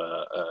sort of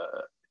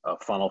a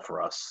funnel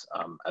for us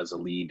as a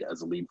lead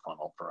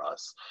funnel for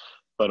us.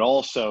 But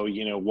also,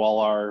 you know, while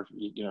our,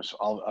 you know, so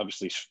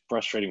obviously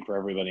frustrating for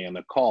everybody on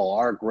the call,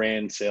 our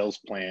grand sales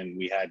plan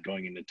we had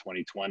going into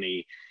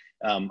 2020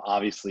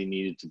 obviously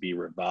needed to be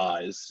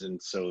revised.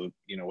 And so,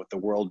 you know, with the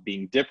world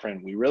being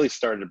different, we really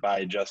started by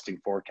adjusting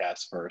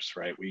forecasts first,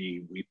 right?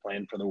 We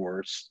planned for the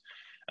worst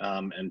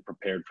and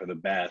prepared for the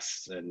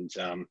best. And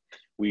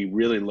we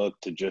really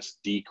looked to just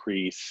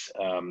decrease,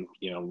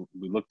 you know,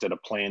 we looked at a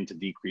plan to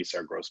decrease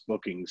our gross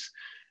bookings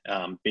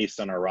based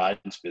on our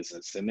rides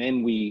business. And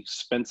then we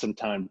spent some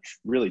time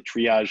really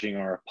triaging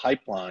our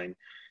pipeline,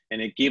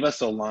 and it gave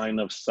us a line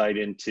of sight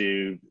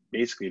into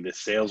basically the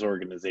sales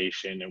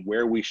organization and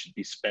where we should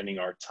be spending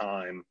our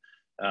time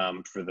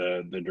for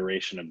the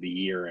duration of the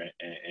year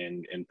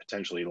and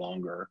potentially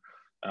longer.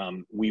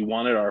 We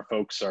wanted our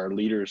folks, our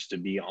leaders, to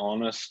be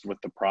honest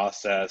with the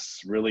process,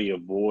 really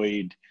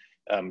avoid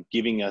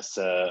giving us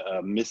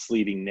a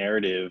misleading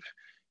narrative.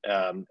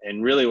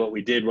 And really what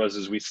we did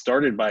was we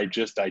started by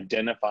just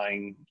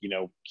identifying, you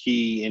know,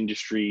 key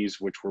industries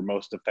which were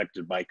most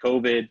affected by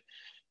COVID,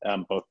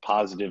 both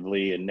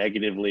positively and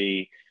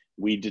negatively.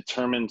 We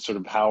determined sort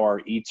of how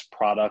our Eats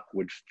product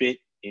would fit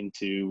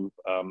into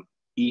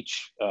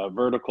each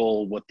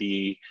vertical, what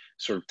the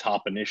sort of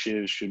top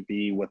initiatives should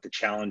be, what the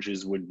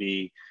challenges would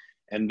be.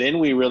 And then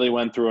we really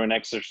went through an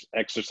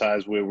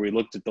exercise where we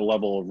looked at the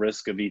level of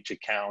risk of each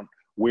account,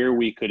 where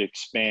we could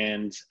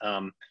expand,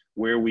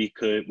 where we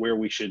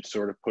should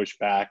sort of push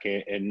back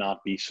and not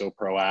be so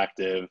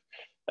proactive.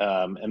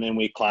 And then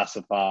we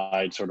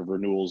classified sort of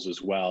renewals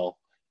as well,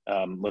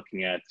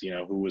 looking at, you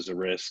know, who was a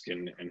risk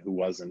and who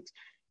wasn't.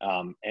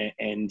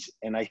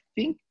 And I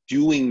think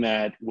doing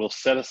that will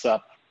set us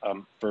up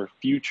for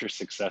future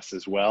success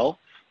as well.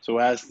 So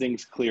as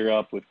things clear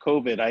up with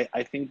COVID,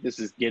 I think this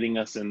is getting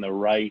us in the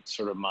right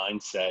sort of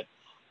mindset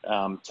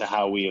to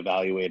how we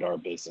evaluate our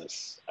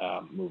business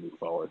moving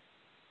forward.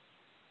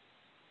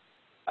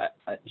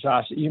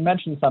 Josh, you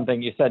mentioned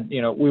something. You said,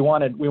 you know, we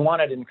wanted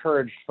to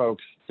encourage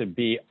folks to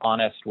be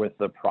honest with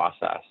the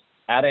process.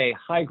 At a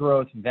high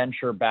growth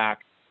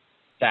venture-backed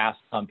SaaS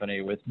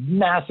company with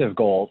massive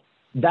goals,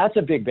 that's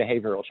a big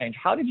behavioral change.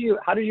 How did you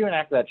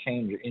enact that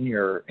change in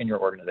your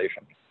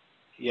organization?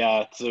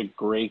 Yeah, it's a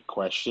great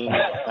question.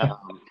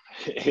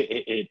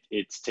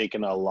 It's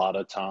taken a lot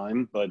of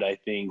time, but I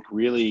think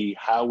really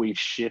how we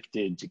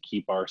shifted to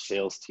keep our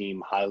sales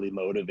team highly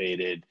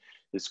motivated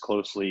is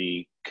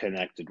closely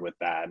connected with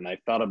that. And I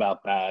thought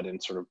about that in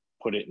sort of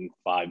put it in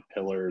 5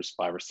 or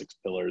 6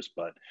 pillars,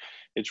 but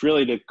it's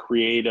really to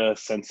create a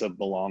sense of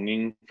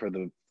belonging for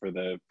the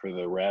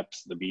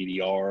reps, the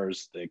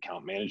BDRs, the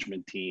account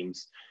management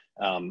teams.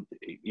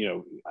 You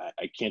know,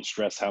 I can't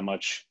stress how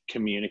much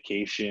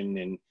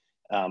communication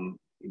and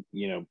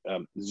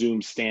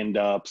Zoom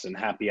stand-ups and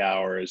happy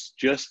hours,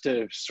 just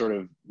to sort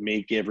of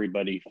make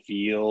everybody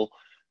feel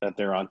that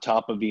they're on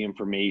top of the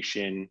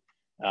information.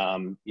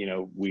 You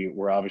know,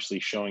 we're obviously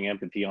showing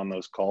empathy on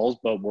those calls,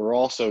 but we're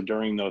also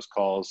during those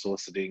calls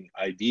soliciting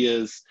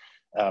ideas.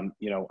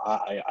 You know,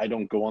 I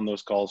don't go on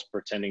those calls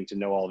pretending to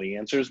know all the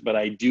answers, but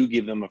I do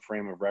give them a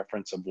frame of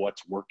reference of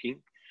what's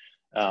working.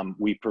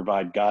 We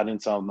provide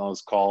guidance on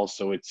those calls,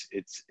 so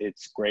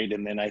it's great.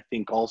 And then I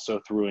think also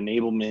through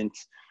enablement,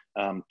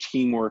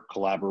 teamwork,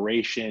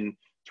 collaboration,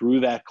 through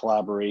that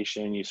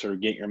collaboration, you sort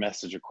of get your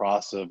message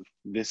across of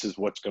this is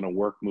what's going to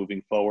work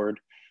moving forward.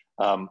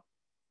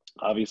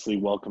 Obviously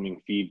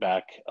welcoming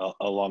feedback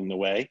along the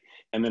way.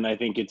 And then I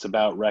think it's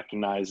about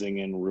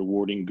recognizing and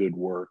rewarding good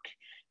work.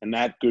 And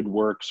that good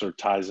work sort of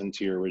ties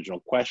into your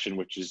original question,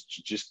 which is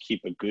to just keep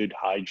a good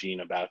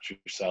hygiene about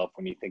yourself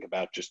when you think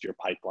about just your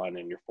pipeline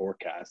and your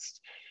forecast.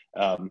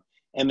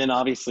 And then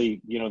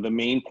obviously, you know, the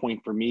main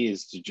point for me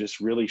is to just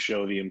really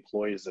show the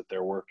employees that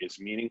their work is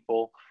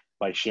meaningful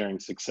by sharing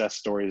success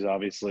stories,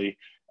 obviously.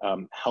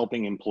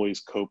 Helping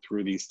employees cope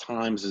through these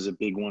times is a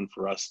big one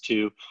for us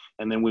too.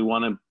 And then we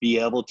want to be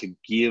able to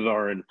give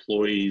our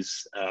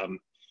employees,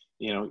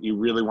 you know, you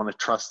really want to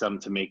trust them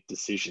to make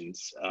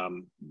decisions.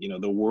 You know,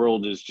 the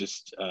world is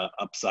just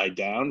upside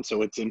down.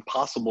 So it's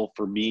impossible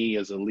for me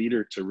as a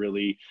leader to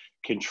really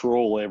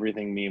control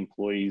everything the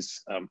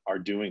employees are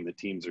doing, the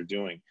teams are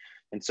doing.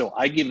 And so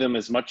I give them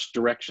as much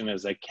direction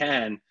as I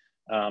can,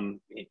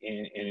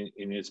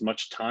 in as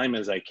much time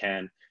as I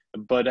can.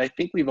 But I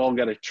think we've all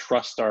got to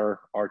trust our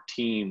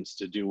teams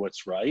to do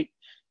what's right.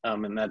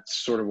 And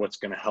that's sort of what's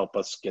going to help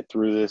us get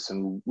through this,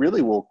 and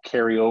really will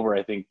carry over,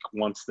 I think,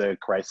 once the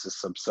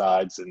crisis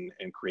subsides and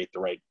create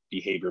the right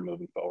behavior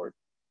moving forward.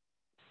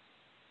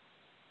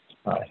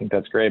 I think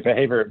that's great.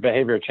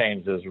 Behavior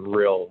change is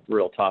real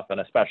tough, and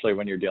especially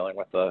when you're dealing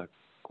with the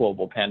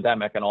global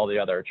pandemic and all the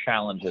other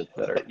challenges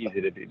that are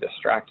easy to be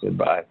distracted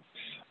by.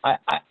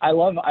 I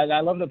love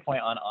the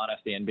point on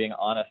honesty and being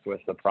honest with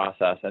the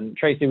process. And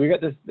Tracy, we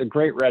got a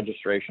great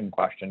registration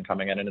question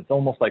coming in, and it's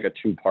almost like a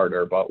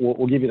two-parter, but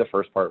we'll give you the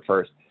first part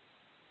first.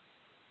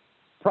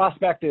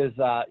 Prospect is,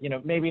 you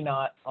know, maybe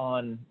not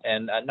on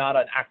not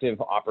an active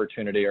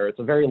opportunity, or it's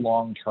a very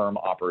long-term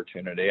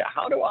opportunity.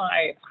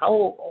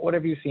 What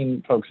have you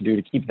seen folks do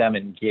to keep them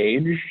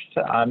engaged,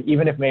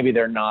 even if maybe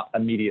they're not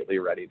immediately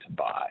ready to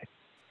buy?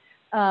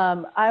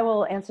 I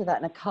will answer that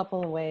in a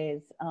couple of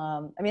ways. I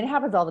mean, it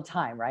happens all the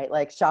time, right?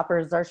 Like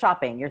shoppers are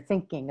shopping, you're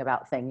thinking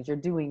about things, you're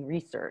doing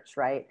research,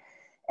 right?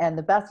 And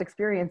the best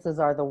experiences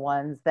are the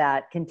ones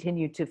that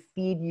continue to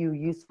feed you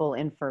useful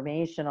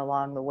information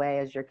along the way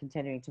as you're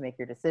continuing to make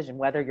your decision,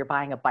 whether you're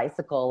buying a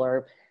bicycle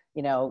or,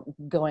 you know,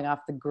 going off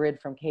the grid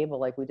from cable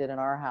like we did in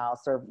our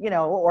house, or, you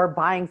know, or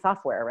buying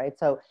software, right?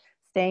 So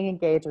staying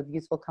engaged with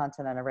useful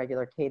content on a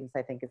regular cadence,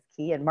 I think, is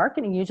key. And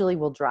marketing usually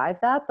will drive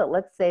that. But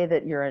let's say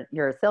that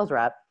you're a sales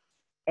rep,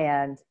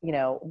 and, you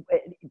know,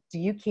 do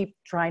you keep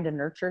trying to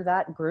nurture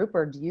that group,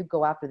 or do you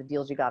go after the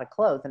deals you got to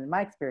close? And in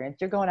my experience,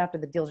 you're going after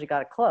the deals you got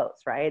to close,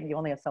 right? You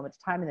only have so much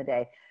time in the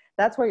day.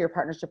 That's where your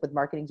partnership with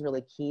marketing is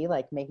really key.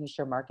 Like making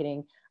sure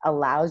marketing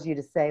allows you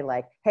to say,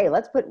 like, hey,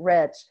 let's put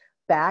Rich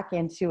back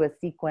into a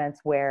sequence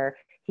where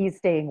he's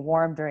staying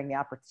warm during the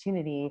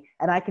opportunity,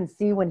 and I can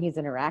see when he's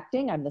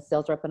interacting. I'm the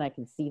sales rep and I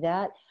can see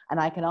that. And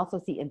I can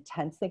also see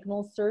intent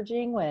signals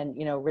surging when,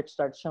 you know, Rich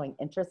starts showing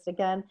interest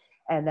again.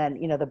 And then,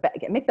 you know,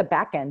 make the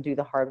back end do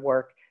the hard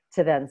work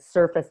to then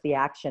surface the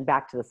action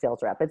back to the sales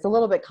rep. It's a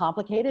little bit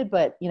complicated,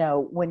 but, you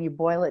know, when you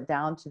boil it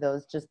down to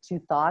those just two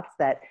thoughts,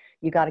 that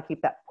you got to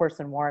keep that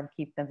person warm,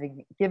 keep them,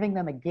 giving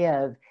them a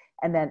give,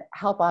 and then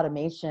help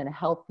automation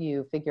help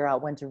you figure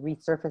out when to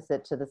resurface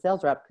it to the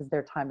sales rep, because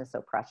their time is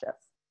so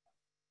precious.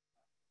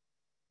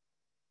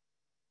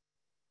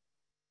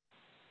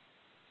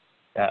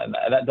 Yeah, and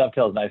that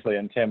dovetails nicely,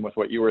 and Tim, with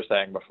what you were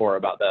saying before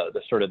about the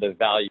sort of the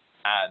value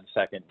add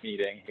second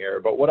meeting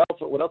here. But what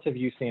else have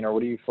you seen, or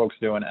what are you folks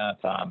doing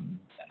at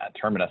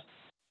Terminus?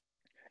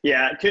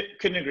 Yeah,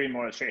 couldn't agree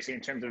more with Tracy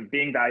in terms of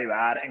being value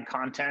add, and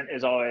content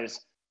is always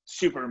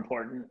super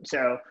important.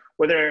 So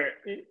whether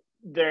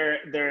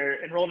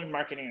they're enrolled in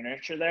marketing and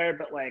nurture there,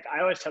 but like I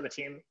always tell the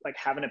team, like,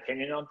 have an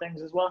opinion on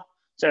things as well.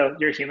 So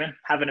you're human,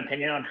 have an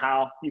opinion on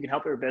how you can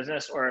help your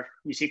business, or if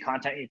you see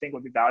content you think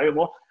would be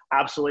valuable,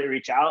 absolutely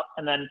reach out.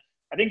 And then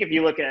I think if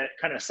you look at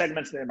kind of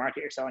segments of the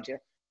market you're selling to,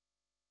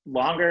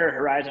 longer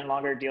horizon,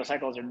 longer deal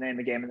cycles are the name of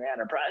the game in the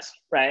enterprise,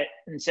 right?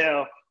 And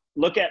so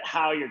look at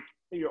how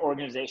your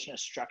organization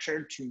is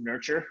structured to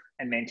nurture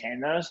and maintain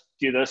those.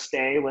 Do those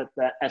stay with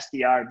the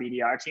SDR,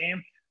 BDR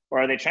team,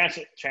 or are they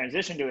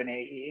transition to an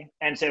AE?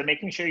 And so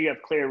making sure you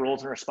have clear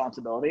roles and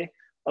responsibility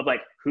of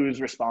like who's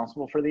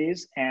responsible for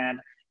these, and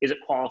is it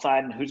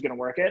qualified, and who's going to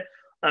work it.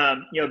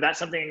 That's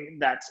something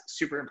that's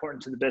super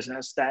important to the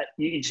business that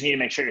you just need to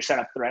make sure you're set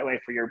up the right way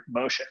for your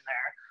motion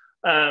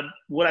there.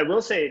 What I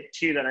will say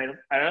too, that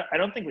I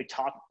don't think we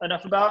talk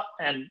enough about,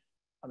 and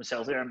I'm a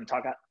sales leader, I'm gonna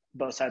talk out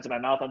both sides of my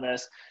mouth on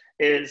this,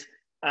 is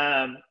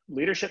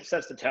leadership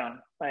sets the tone.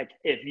 Like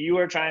if you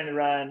are trying to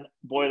run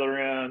boiler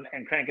room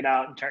and crank it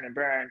out and turn and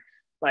burn,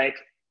 like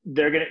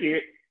your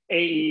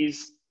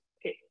AEs,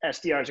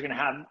 SDRs are going to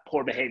have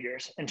poor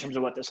behaviors in terms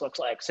of what this looks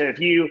like. So if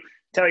you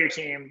tell your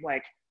team,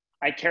 like,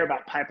 I care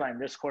about pipeline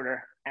this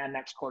quarter and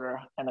next quarter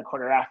and the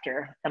quarter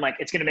after, and like,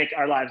 it's going to make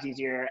our lives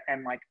easier.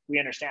 And like, we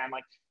understand,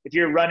 like, if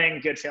you're running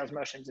good sales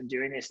motions and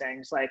doing these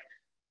things, like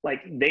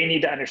they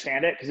need to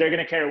understand it because they're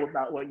going to care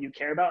about what you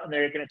care about, and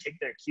they're going to take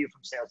their cue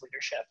from sales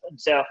leadership. And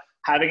so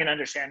having an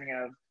understanding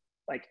of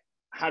like,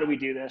 how do we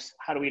do this?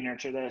 How do we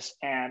nurture this?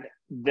 And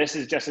this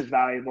is just as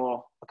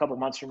valuable a couple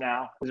months from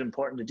now is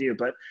important to do,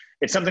 but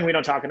it's something we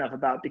don't talk enough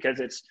about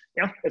because it's,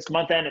 it's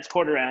month end, it's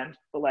quarter end,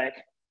 but like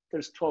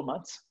there's 12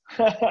 months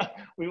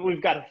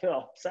we've got to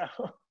fill. So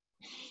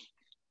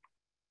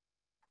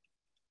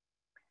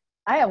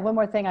I have one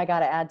more thing I got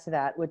to add to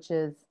that, which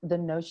is the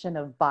notion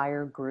of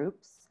buyer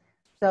groups.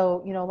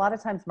 So, a lot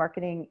of times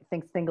marketing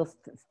thinks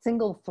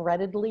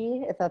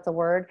single-threadedly, if that's a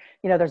word.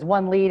 There's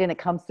one lead and it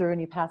comes through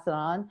and you pass it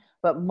on.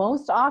 But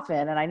most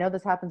often, and I know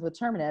this happens with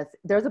Terminus,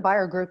 there's a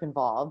buyer group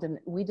involved. And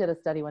we did a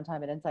study one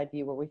time at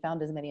InsideView where we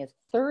found as many as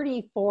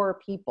 34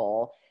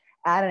 people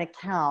at an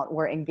account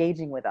were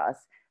engaging with us.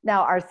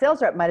 Now, our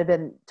sales rep might have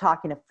been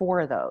talking to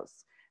 4 of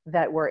those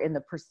that were in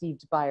the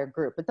perceived buyer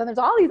group. But then there's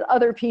all these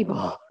other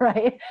people,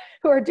 right,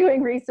 who are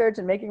doing research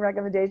and making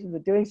recommendations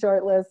and doing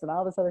short lists and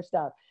all this other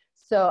stuff.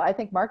 So I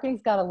think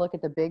marketing's got to look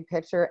at the big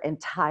picture and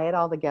tie it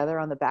all together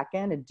on the back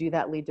end and do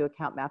that lead to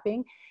account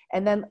mapping.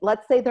 And then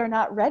let's say they're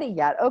not ready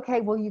yet.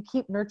 Okay, well, you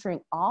keep nurturing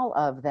all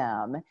of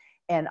them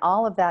and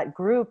all of that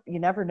group. You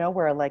never know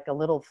where like a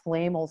little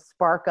flame will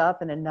spark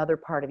up in another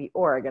part of the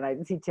org. And I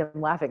see Tim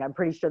laughing. I'm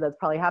pretty sure that's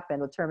probably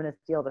happened with Terminus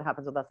deals. It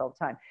happens with us all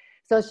the time.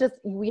 So it's just,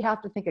 we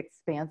have to think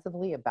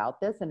expansively about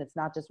this. And it's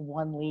not just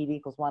one lead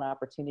equals one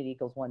opportunity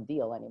equals one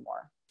deal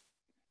anymore.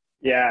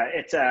 Yeah,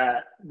 it's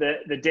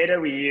the data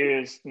we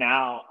use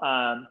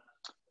now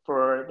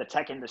for the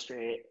tech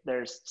industry.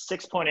 There's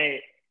 6.8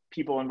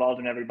 people involved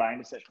in every buying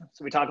decision.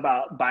 So we talk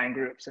about buying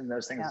groups and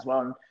those things as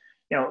well. And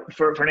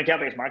for an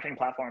account-based marketing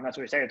platform, that's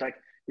what we say. It's like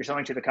you're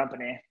selling to the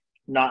company,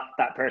 not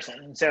that person.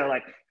 And so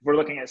like if we're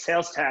looking at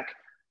sales tech,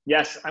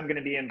 yes, I'm going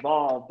to be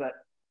involved, but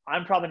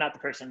I'm probably not the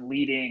person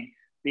leading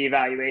the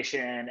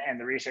evaluation and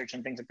the research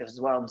and things like this as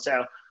well. And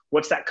so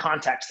what's that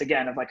context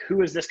again of like,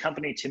 who is this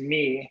company to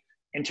me?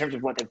 In terms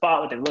of what they bought,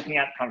 what they're looking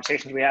at, the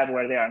conversations we have,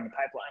 where they are in the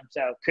pipeline.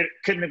 So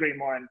couldn't agree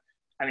more. And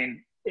I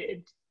mean,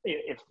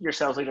 if your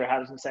sales leader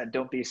hasn't said,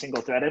 don't be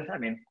single-threaded, I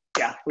mean,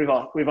 yeah, we've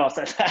all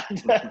said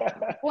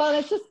that. Well,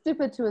 it's just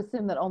stupid to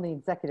assume that only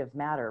executives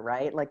matter,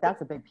 right? Like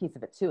that's a big piece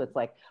of it too. It's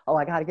like, oh,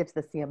 I got to get to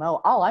the CMO.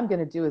 All I'm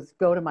going to do is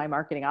go to my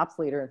marketing ops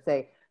leader and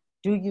say,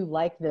 do you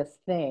like this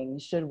thing?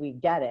 Should we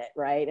get it?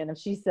 Right. And if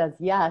she says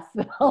yes,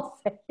 then I'll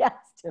say yes,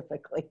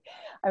 typically.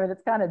 I mean,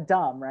 it's kind of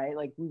dumb, right?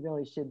 Like we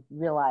really should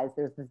realize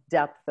there's this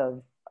depth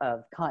of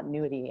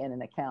continuity in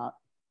an account.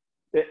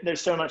 There's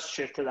so much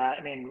truth to that.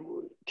 I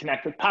mean,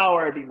 connect with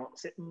power,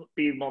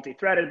 be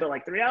multi-threaded, but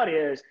like the reality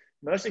is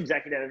most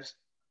executives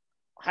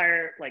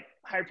hire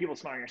people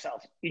smarter than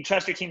yourself. You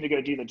trust your team to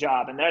go do the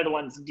job and they're the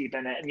ones deep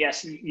in it. And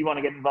yes, you want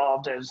to get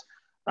involved as,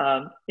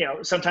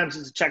 sometimes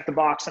it's check the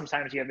box,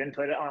 sometimes you have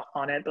input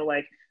on it, but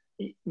like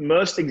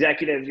most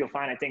executives you'll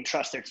find, I think,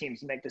 trust their teams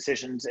to make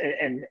decisions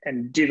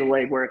and do the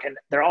legwork. And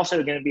they're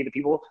also going to be the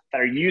people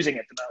that are using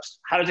it the most.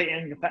 How is it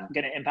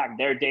going to impact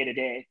their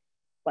day-to-day,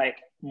 like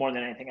more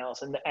than anything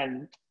else?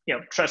 And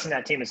trusting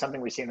that team is something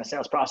we see in the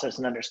sales process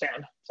and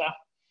understand. So.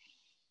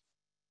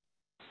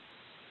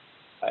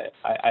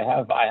 I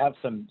have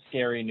some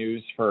scary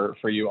news for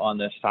you on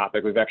this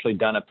topic. We've actually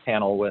done a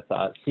panel with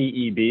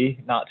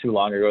CEB not too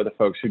long ago, the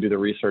folks who do the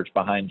research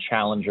behind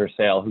Challenger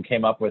Sale, who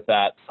came up with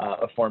that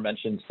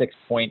aforementioned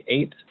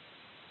 6.8.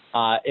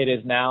 It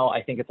is now,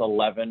 I think it's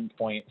 11.7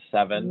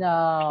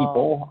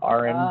 people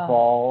are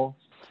involved.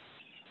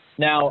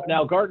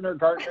 Now Gartner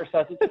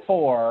says it's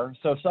 4,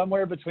 so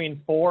somewhere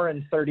between 4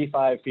 and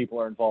 35 people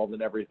are involved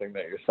in everything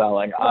that you're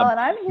selling. Well, and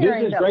I'm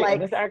hearing that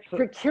like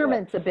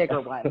procurement's a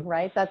bigger one,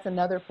 right? That's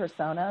another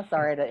persona.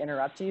 Sorry to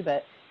interrupt you,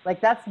 but like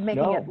that's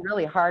making it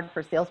really hard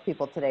for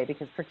salespeople today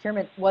because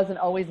procurement wasn't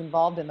always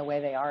involved in the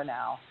way they are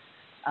now,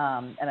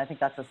 and I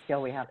think that's a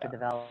skill we have to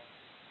develop.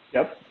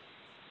 Yep.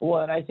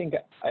 Well, and I think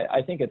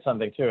it's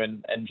something too,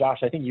 and Josh,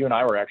 I think you and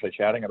I were actually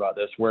chatting about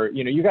this, where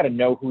you got to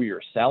know who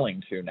you're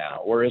selling to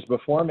now, whereas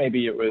before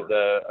maybe it was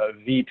a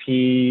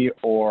VP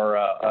or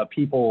a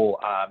people,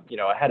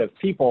 a head of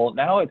people.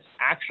 Now it's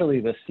actually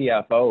the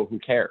CFO who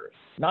cares,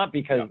 not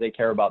because they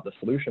care about the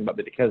solution, but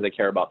because they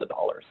care about the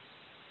dollars.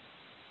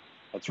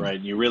 That's right.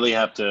 You really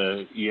have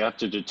to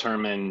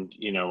determine,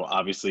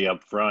 obviously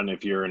up front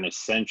if you're an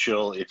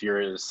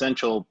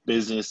essential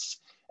business.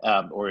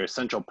 Or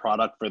essential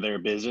product for their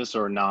business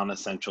or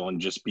non-essential,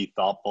 and just be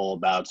thoughtful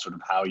about sort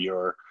of how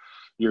you're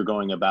you're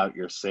going about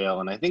your sale.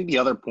 And I think the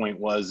other point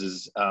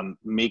is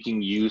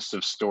making use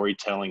of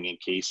storytelling and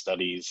case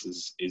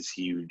studies is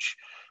huge.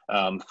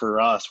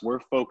 For us, we're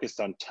focused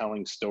on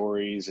telling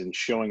stories and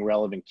showing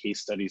relevant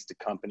case studies to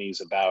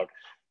companies about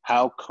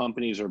how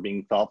companies are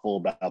being thoughtful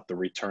about the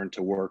return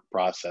to work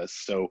process.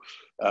 So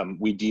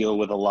we deal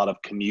with a lot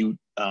of commute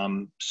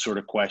sort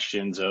of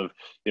questions of,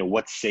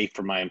 what's safe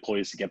for my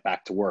employees to get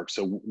back to work.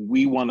 So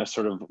we want to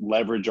sort of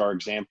leverage our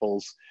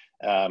examples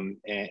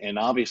and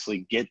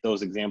obviously get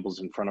those examples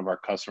in front of our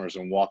customers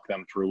and walk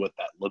them through what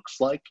that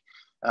looks like.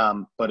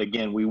 But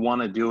again, we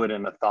want to do it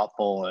in a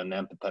thoughtful and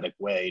empathetic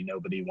way.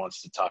 Nobody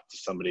wants to talk to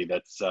somebody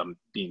that's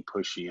being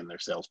pushy in their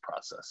sales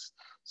process.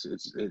 So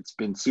it's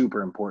been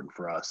super important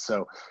for us.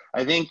 So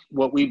I think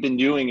what we've been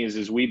doing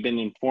is we've been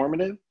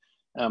informative.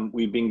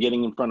 We've been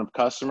getting in front of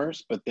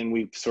customers, but then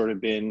we've sort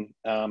of been,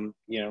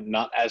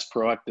 not as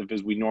proactive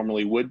as we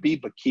normally would be,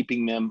 but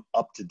keeping them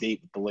up to date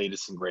with the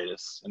latest and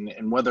greatest.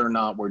 And whether or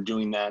not we're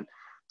doing that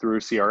through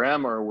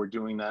CRM or we're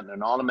doing that in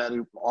an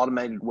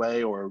automated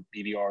way, or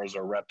BDRs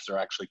or reps are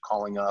actually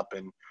calling up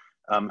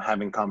and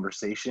having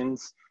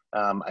conversations,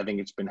 I think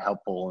it's been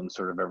helpful in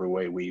sort of every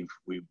way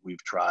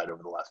we've tried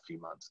over the last few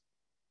months.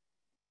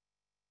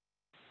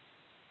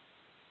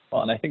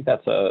 Well, and I think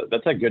that's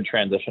a good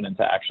transition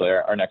into actually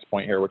our next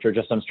point here, which are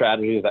just some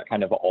strategies that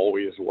kind of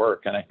always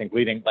work. And I think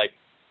leading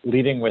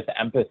with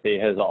empathy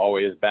has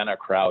always been a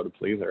crowd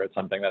pleaser. It's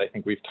something that I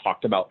think we've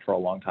talked about for a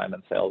long time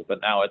in sales,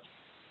 but now it's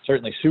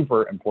certainly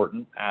super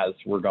important as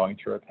we're going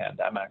through a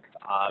pandemic.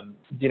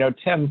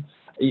 Tim,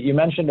 you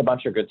mentioned a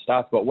bunch of good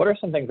stuff, but what are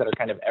some things that are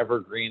kind of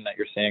evergreen that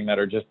you're seeing that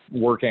are just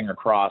working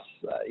across,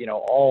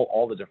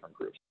 all the different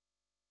groups?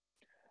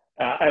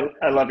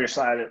 I love your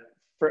slide. It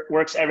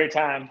works every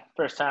time,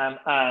 first time.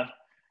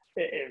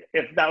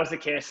 If that was the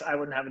case, I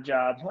wouldn't have a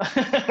job.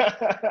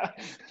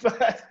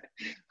 But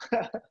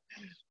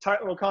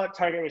we'll call it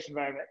target-rich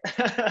environment.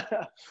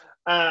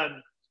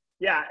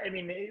 Yeah, I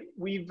mean,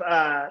 we've,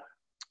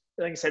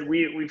 like I said,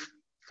 we've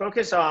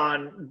focused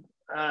on,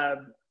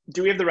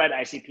 do we have the right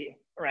ICP,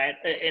 right,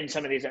 in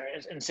some of these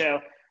areas? And so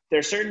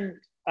there's certain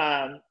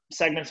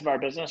segments of our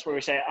business where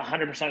we say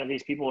 100% of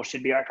these people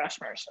should be our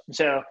customers. And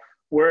so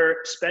we're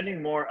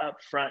spending more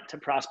upfront to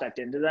prospect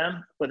into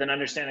them with an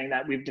understanding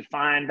that we've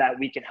defined that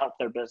we can help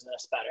their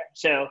business better.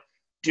 So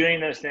doing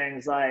those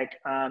things like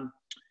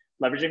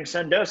leveraging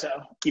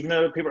Sendoso, even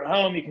though people are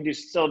home, you can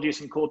still do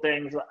some cool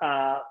things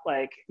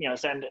like,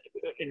 send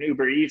an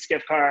Uber Eats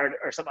gift card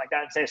or something like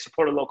that and say,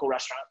 support a local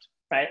restaurant,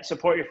 right?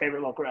 Support your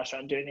favorite local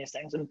restaurant doing these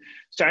things, and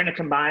starting to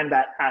combine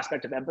that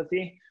aspect of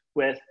empathy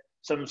with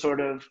some sort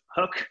of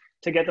hook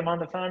to get them on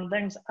the phone and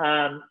things.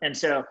 And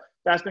so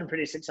that's been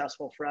pretty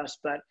successful for us,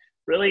 but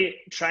really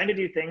trying to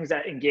do things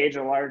that engage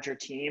a larger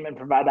team and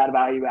provide that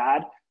value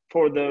add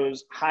for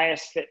those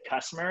highest fit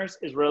customers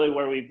is really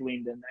where we've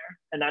leaned in there.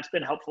 And that's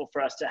been helpful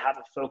for us to have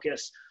a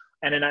focus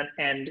and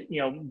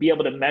be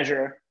able to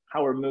measure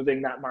how we're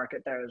moving that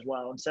market there as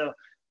well. And so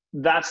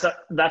that's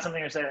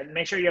something I say, like,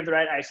 make sure you have the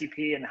right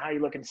ICP and how you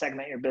look and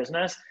segment your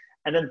business,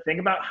 and then think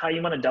about how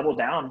you want to double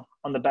down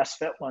on the best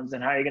fit ones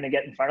and how you're going to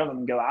get in front of them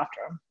and go after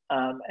them.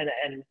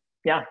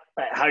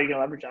 How are you going to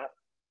leverage that?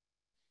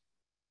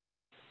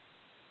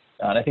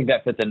 And I think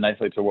that fits in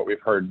nicely to what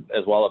we've heard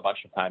as well a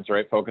bunch of times,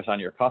 right? Focus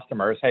on your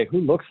customers. Hey, who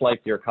looks like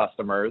your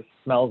customers,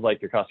 smells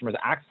like your customers,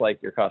 acts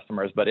like your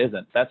customers, but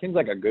isn't? That seems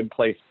like a good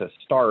place to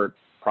start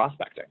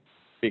prospecting,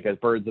 because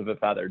birds of a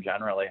feather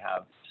generally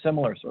have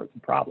similar sorts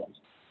of problems.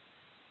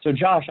 So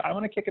Josh, I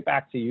want to kick it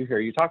back to you here.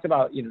 You talked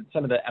about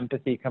some of the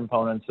empathy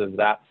components of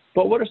that,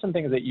 but what are some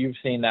things that you've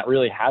seen that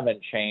really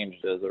haven't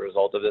changed as a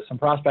result of this? Some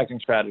prospecting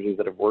strategies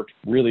that have worked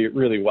really,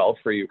 really well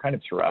for you kind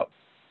of throughout.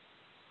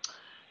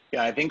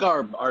 Yeah, I think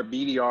our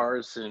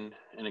BDRs and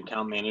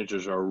account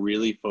managers are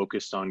really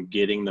focused on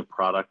getting the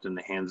product in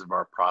the hands of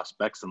our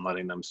prospects and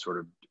letting them sort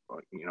of,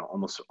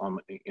 almost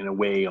in a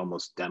way,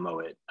 almost demo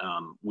it.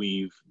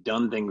 We've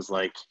done things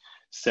like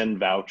send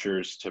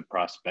vouchers to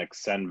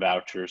prospects, send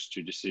vouchers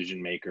to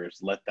decision makers,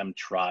 let them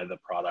try the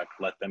product,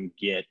 let them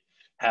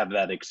have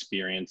that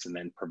experience, and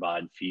then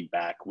provide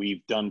feedback.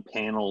 We've done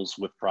panels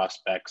with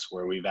prospects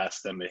where we've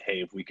asked them,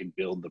 hey, if we could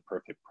build the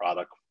perfect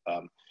product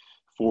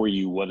for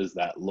you, what does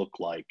that look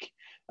like?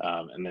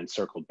 And then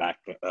circled back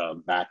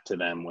to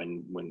them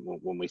when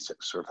we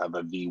sort of have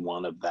a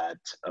V1 of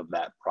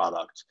that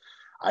product.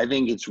 I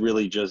think it's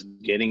really just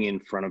getting in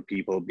front of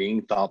people,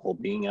 being thoughtful,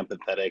 being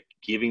empathetic,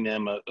 giving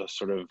them a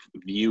sort of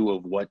view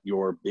of what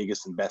your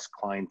biggest and best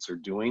clients are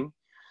doing,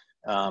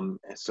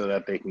 so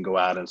that they can go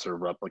out and sort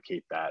of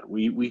replicate that.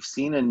 We've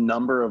seen a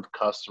number of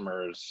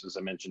customers, as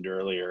I mentioned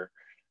earlier,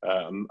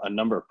 a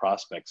number of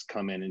prospects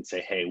come in and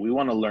say, hey, we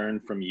want to learn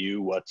from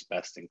you what's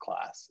best in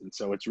class. And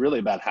so it's really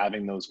about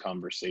having those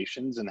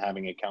conversations and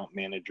having account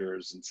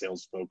managers and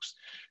sales folks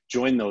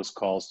join those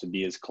calls to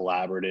be as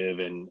collaborative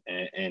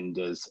and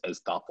as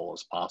thoughtful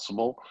as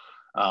possible.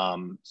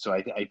 So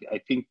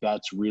I think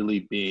that's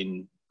really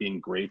been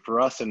great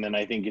for us. And then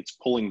I think it's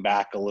pulling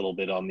back a little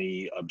bit on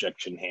the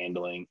objection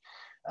handling.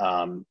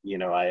 You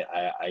know,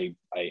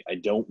 I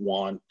don't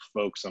want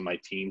folks on my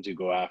team to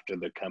go after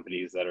the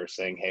companies that are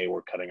saying, hey,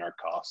 we're cutting our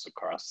costs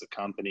across the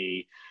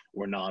company,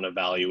 we're not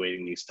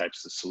evaluating these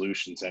types of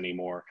solutions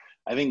anymore.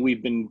 I think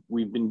we've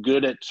been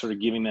good at sort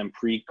of giving them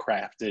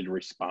pre-crafted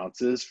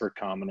responses for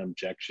common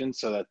objections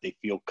so that they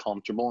feel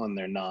comfortable and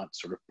they're not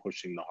sort of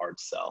pushing the hard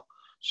sell.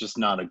 It's just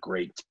not a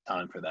great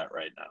time for that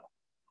right now.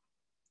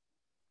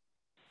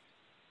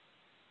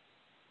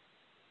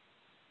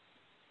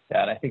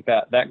 Yeah, and I think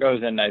that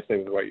goes in nicely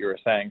with what you were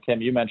saying. Tim,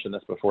 you mentioned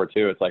this before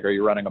too. It's like, are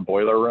you running a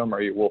boiler room?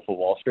 Are you Wolf of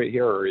Wall Street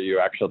here? Or are you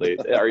actually,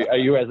 are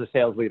you as a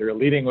sales leader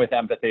leading with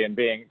empathy and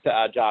being,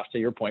 Josh, to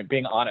your point,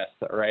 being honest,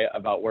 right,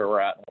 about where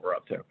we're at and what we're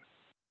up to?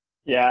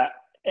 Yeah,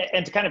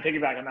 and to kind of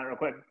piggyback on that real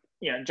quick,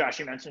 you know, Josh,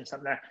 you mentioned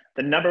something there.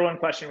 The number one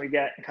question we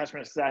get in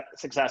customer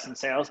success and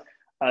sales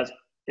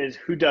is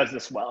who does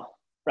this well,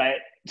 right?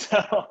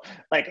 So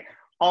like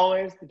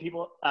always the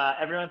people,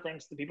 everyone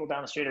thinks the people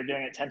down the street are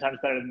doing it 10 times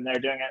better than they're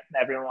doing it.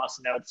 And everyone wants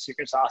to know what the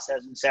secret sauce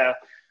is. And so,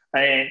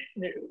 I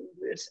mean,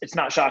 it's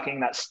not shocking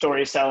that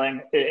story selling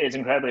is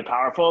incredibly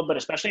powerful, but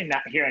especially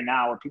not here and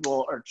now where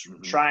people are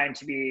trying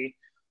to be,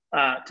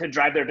 to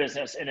drive their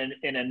business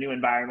in a new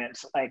environment.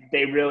 Like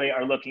they really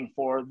are looking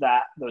for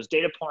those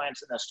data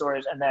points and those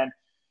stories. And then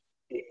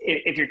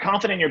if you're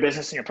confident in your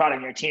business and your product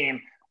and your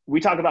team, we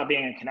talk about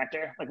being a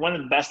connector. Like one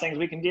of the best things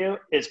we can do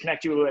is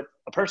connect you with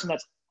a person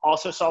that's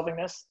also solving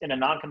this in a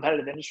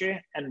non-competitive industry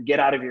and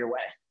get out of your way.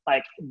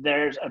 Like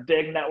there's a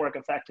big network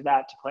effect to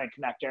that, to play a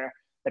connector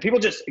that people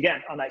just,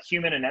 again, on that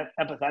human and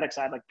empathetic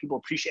side, like people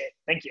appreciate.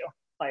 Thank you.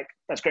 Like,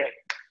 that's great.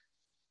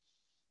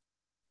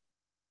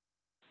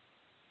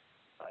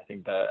 I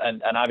think that,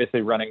 and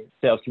obviously running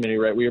sales community,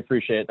 right, we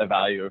appreciate the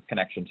value of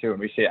connection too, and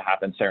we see it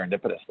happen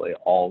serendipitously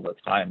all the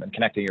time. And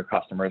connecting your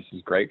customers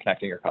is great.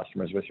 Connecting your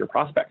customers with your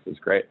prospects is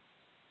great.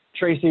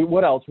 Tracy,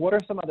 what else? What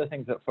are some other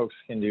things that folks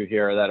can do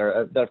here that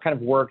have kind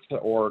of worked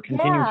or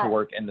continue to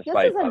work in the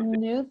spite This is a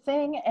new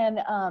thing, and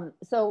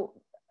so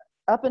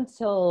up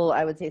until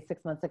I would say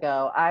 6 months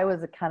ago, I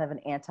was a kind of an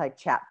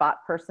anti-chatbot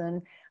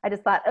person. I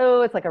just thought,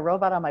 oh, it's like a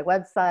robot on my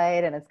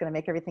website and it's going to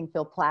make everything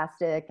feel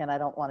plastic, and I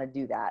don't want to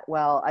do that.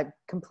 Well, I've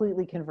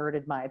completely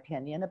converted my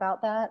opinion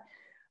about that.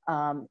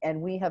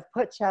 And we have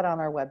put chat on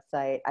our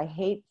website. I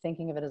hate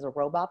thinking of it as a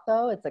robot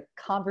though. It's a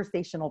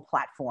conversational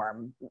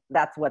platform.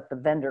 That's what the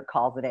vendor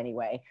calls it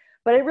anyway,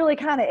 but it really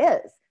kind of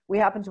is. We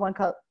happen to one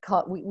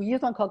we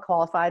use one called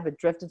Qualified, but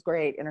Drift is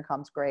great.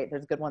 Intercom's great.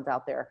 There's good ones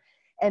out there.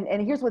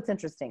 And here's what's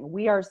interesting.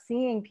 We are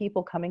seeing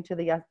people coming to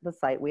the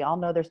site. We all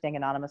know they're staying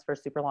anonymous for a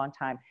super long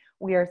time.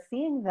 We are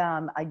seeing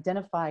them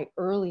identify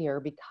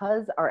earlier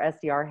because our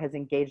SDR has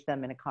engaged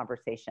them in a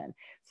conversation.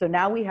 So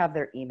now we have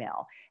their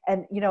email.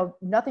 And you know,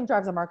 nothing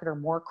drives a marketer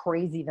more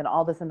crazy than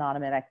all this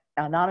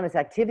anonymous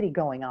activity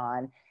going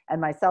on.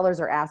 And my sellers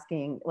are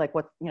asking like,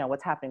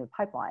 what's happening with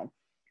pipeline?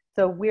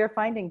 So we are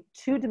finding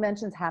two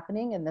dimensions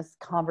happening in this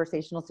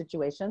conversational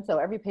situation. So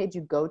every page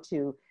you go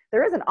to,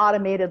 there is an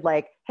automated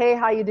like, hey,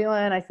 how you doing?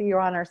 I see you're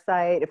on our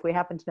site. If we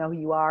happen to know who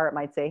you are, it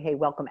might say, hey,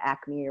 welcome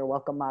Acme or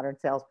welcome Modern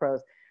Sales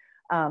Pros.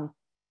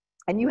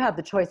 And you have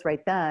the choice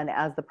right then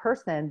as the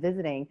person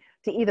visiting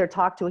to either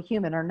talk to a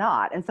human or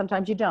not. And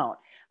sometimes you don't.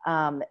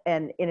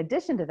 And in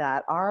addition to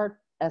that, our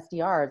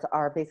SDRs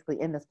are basically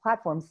in this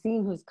platform,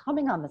 seeing who's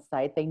coming on the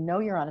site. They know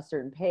you're on a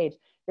certain page.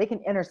 They can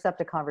intercept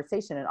a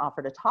conversation and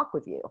offer to talk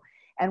with you.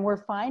 And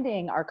we're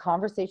finding our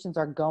conversations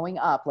are going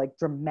up like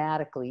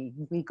dramatically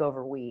week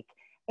over week.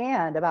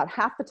 And about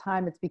half the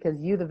time it's because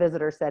you, the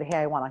visitor, said, hey,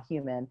 I want a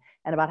human.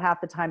 And about half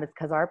the time it's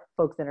because our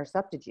folks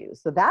intercepted you.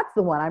 So that's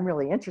the one I'm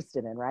really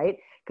interested in, right?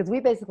 Because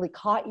we basically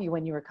caught you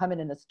when you were coming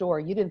in the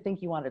store. You didn't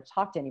think you wanted to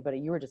talk to anybody.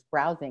 You were just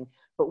browsing.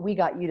 But we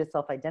got you to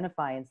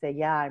self-identify and say,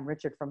 yeah, I'm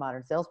Richard from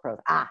Modern Sales Pros.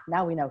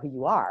 Now we know who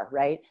you are,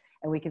 right?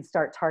 And we can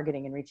start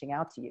targeting and reaching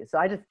out to you. So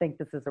I just think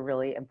this is a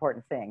really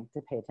important thing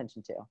to pay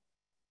attention to.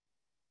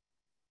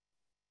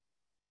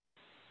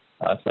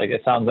 It's like,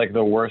 it sounds like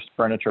the worst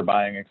furniture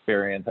buying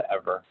experience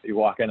ever. You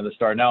walk into the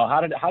store. Now,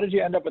 how did you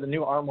end up with a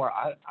new armoire?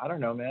 I don't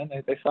know, man.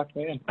 They sucked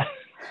me in.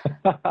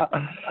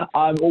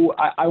 I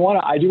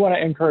do want to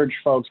encourage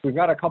folks. We've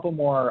got a couple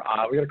more.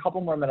 We got a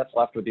couple more minutes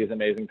left with these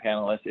amazing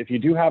panelists. If you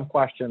do have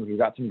questions, we've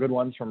got some good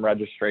ones from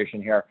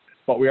registration here.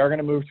 But we are going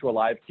to move to a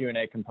live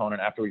Q&A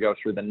component after we go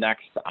through the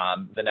next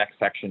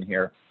section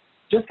here.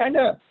 Just kind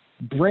of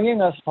bringing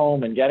us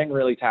home and getting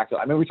really tactile.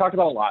 I mean, we talked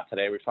about a lot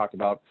today. We've talked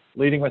about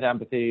leading with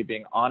empathy,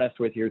 being honest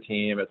with your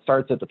team. It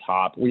starts at the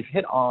top. We've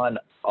hit on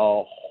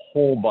a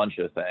whole bunch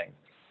of things.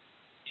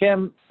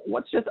 Tim,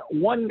 what's just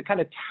one kind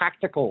of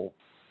tactical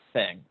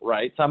thing,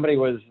 right? Somebody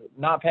was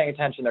not paying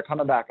attention. They're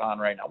coming back on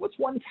right now. What's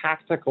one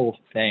tactical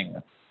thing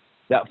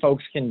that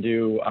folks can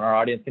do and our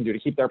audience can do to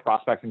keep their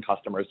prospects and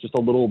customers just a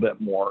little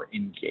bit more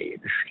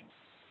engaged?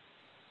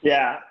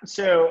 Yeah.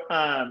 So,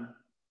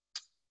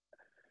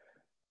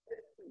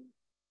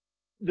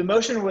 the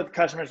motion with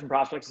customers and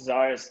prospects has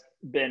always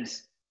been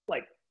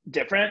like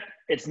different.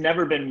 It's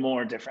never been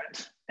more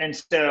different. And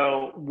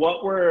so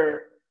what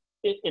we're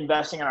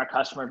investing in our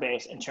customer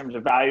base in terms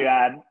of value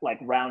add, like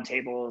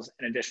roundtables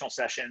and additional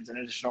sessions and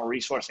additional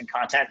resource and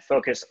content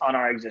focused on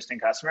our existing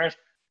customers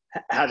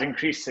has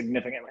increased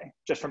significantly,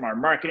 just from our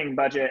marketing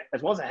budget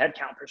as well as a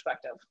headcount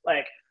perspective.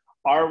 Like,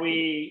 are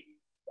we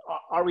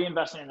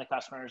investing in the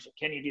customers?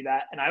 Can you do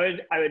that? And I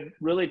would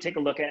really take a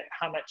look at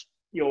how much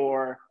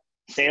your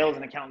sales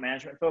and account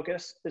management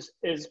focus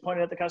is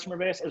pointed at the customer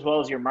base, as well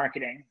as your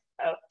marketing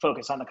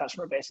focus on the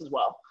customer base as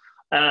well.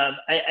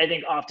 I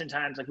think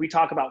oftentimes, like, we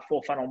talk about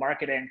full funnel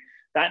marketing,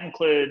 that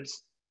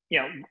includes,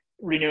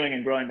 renewing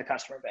and growing the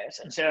customer base.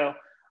 And so,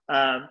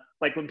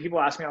 like, when people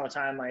ask me all the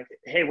time, like,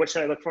 hey, what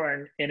should I look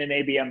for in an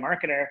ABM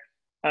marketer?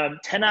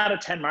 10 out of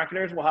 10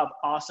 marketers will have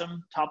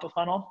awesome top of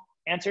funnel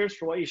answers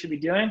for what you should be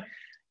doing.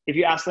 If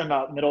you ask them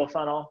about middle of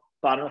funnel,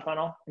 bottom of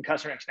funnel, and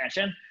customer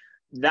expansion,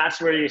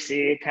 that's where you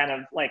see kind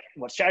of like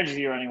what strategies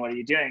you're running, what are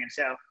you doing? And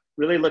so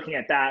really looking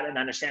at that and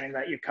understanding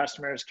that your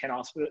customers can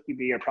also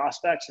be your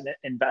prospects and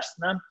invest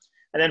in them.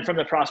 And then from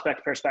the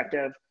prospect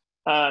perspective,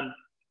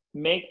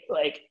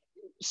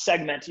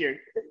 segment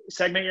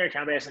your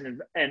account base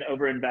and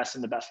over invest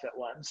in the best fit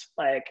ones.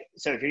 Like,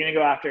 so if you're going to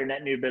go after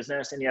net new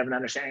business and you have an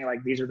understanding,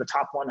 like, these are the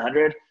top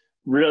 100,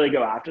 really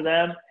go after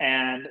them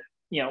and,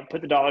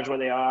 put the dollars where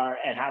they are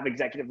and have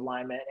executive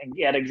alignment and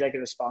get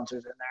executive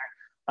sponsors in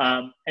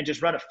there. And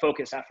just run a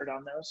focus effort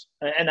on those.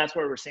 And that's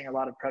where we're seeing a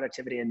lot of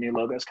productivity and new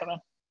logos come in.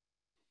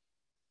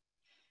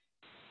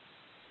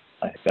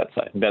 I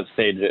think that's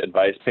sage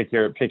advice. Pick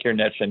your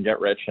niche and get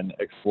rich and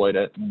exploit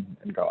it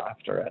and go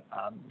after it.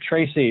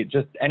 Tracy,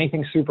 just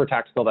anything super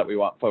tactical that we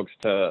want folks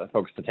to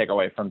take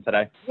away from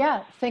today?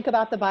 Yeah, think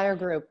about the buyer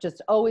group.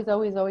 Just always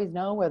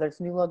know, whether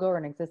it's new logo or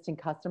an existing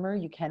customer,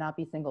 you cannot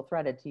be single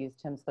threaded, to use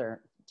Tim's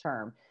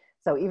term.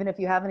 So even if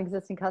you have an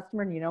existing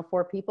customer and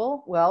 4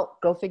 people, well,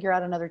 go figure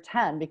out another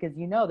 10, because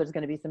there's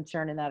going to be some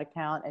churn in that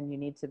account and you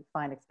need to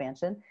find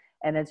expansion.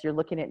 And as you're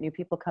looking at new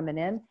people coming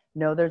in,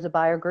 know there's a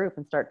buyer group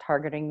and start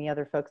targeting the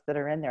other folks that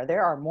are in there.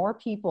 There are more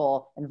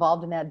people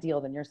involved in that deal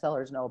than your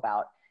sellers know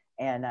about,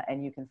 and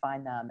you can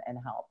find them and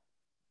help.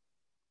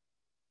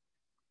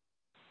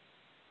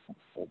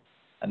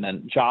 And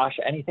then Josh,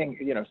 anything,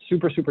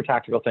 super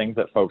tactical things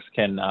that folks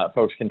can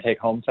take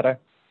home today?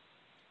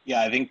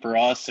 Yeah, I think for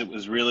us, it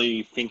was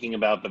really thinking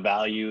about the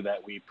value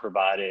that we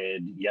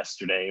provided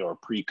yesterday or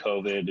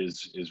pre-COVID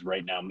is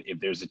right now, if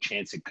there's a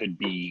chance it could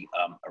be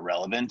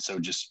irrelevant. So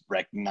just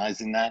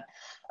recognizing that,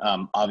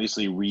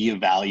 obviously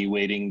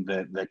reevaluating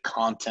the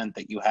content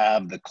that you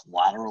have, the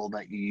collateral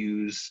that you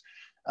use.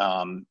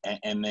 And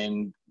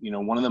then,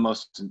 one of the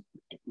most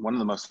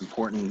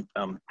important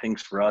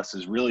things for us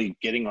is really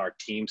getting our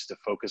teams to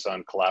focus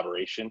on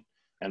collaboration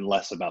and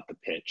less about the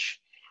pitch.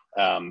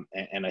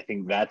 And I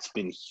think that's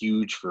been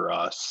huge for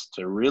us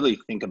to really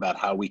think about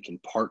how we can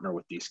partner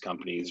with these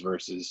companies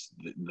versus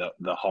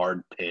the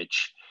hard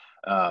pitch,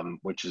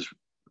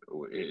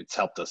 it's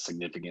helped us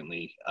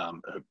significantly,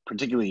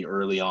 particularly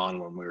early on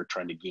when we were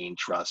trying to gain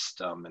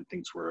trust and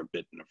things were a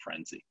bit in a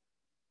frenzy.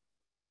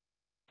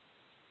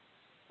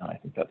 I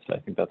think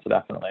that's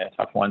definitely a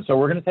tough one. So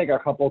we're going to take a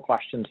couple of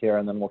questions here,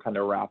 and then we'll kind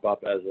of wrap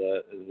up as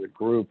a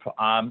group.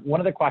 One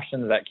of the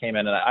questions that came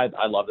in, and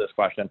I love this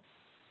question.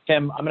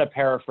 Tim, I'm going to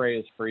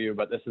paraphrase for you,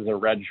 but this is a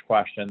reg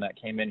question that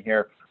came in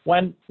here.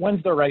 When's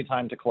the right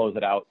time to close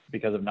it out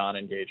because of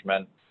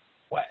non-engagement?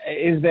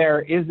 Is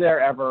there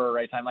ever a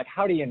right time? Like,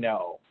 how do you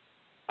know?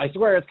 I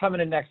swear it's coming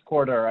in next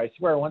quarter. I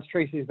swear once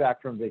Tracy's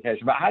back from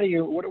vacation. But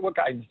what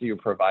guidance do you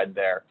provide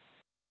there?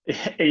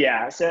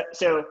 Yeah,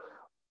 so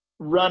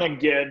run a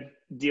good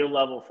deal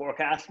level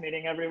forecast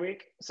meeting every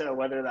week. So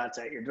whether that's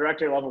at your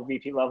director level,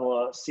 VP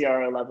level,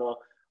 CRO level,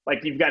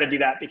 like, you've got to do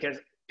that, because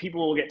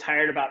people will get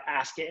tired about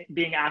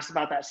being asked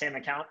about that same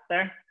account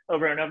there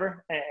over and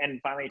over,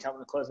 and finally tell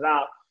them to close it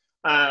out.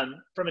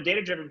 From a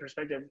data-driven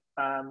perspective,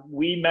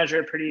 we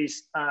measure pretty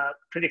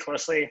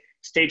closely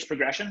stage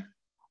progression,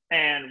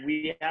 and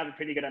we have a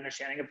pretty good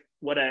understanding of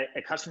what a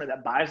customer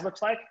that buys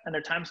looks like and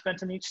their time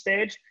spent in each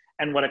stage,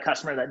 and what a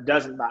customer that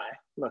doesn't buy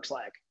looks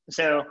like.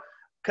 So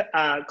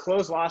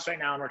close loss right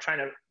now, and we're trying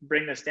to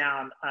bring this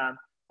down.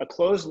 A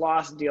closed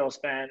loss deal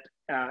spent,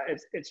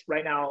 it's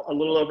right now a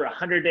little over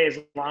 100 days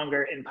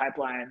longer in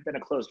pipeline than a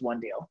closed won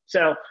deal.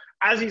 So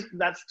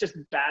that's just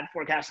bad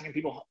forecasting and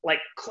people like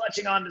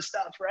clutching on to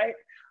stuff, right?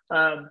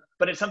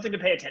 But it's something to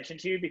pay attention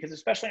to, because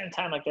especially in a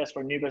time like this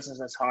where new business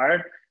is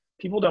hard,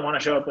 people don't want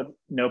to show up with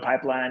no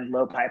pipeline,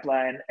 low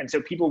pipeline. And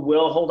so people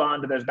will hold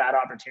on to those bad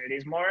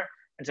opportunities more.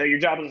 And so your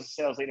job as a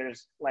sales leader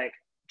is like,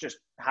 just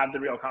have the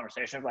real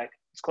conversation of like,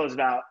 let's close it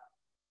out.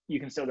 You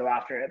can still go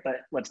after it,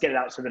 but let's get it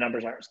out so the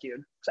numbers aren't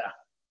skewed. So.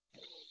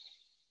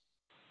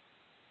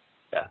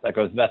 Yeah,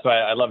 that's why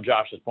I love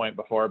Josh's point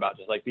before about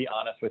just like be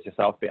honest with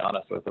yourself, be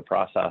honest with the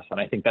process. And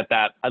I think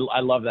I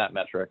love that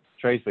metric.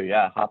 Tracy,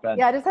 yeah, hop in.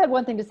 Yeah, I just had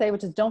one thing to say,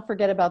 which is don't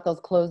forget about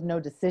those closed no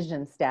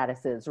decision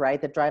statuses,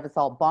 right? That drive us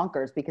all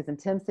bonkers, because in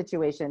Tim's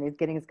situation, he's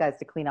getting his guys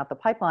to clean out the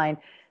pipeline.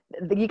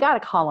 You got to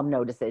call them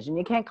no decision.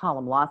 You can't call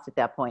them lost at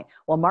that point.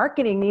 Well,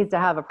 marketing needs to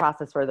have a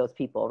process for those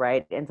people,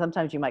 right? And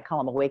sometimes you might call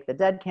them a Wake the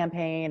Dead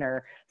campaign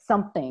or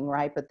something,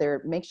 right? But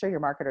make sure your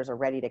marketers are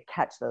ready to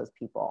catch those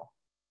people.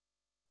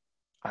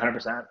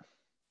 100%.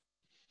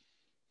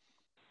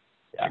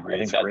 Yeah, I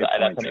think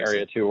that's an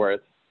area too where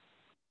it's.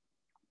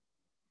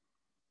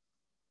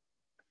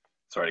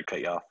 Sorry to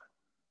cut you off.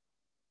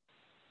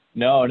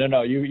 No.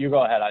 You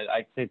go ahead.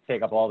 I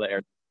take up all the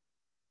air.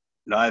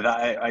 No,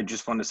 I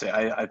just want to say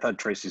I thought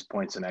Tracy's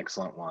point's an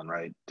excellent one,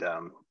 right?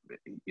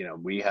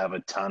 We have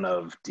a ton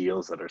of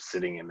deals that are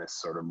sitting in this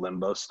sort of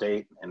limbo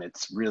state, and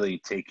it's really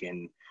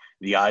taken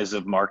the eyes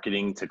of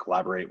marketing to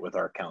collaborate with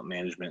our account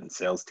management and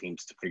sales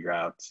teams to figure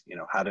out,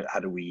 how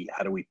do we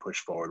push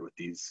forward with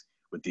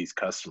these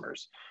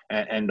customers.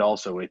 And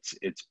also it's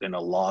been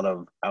a lot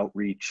of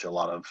outreach, a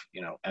lot of,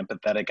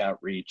 empathetic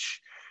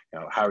outreach.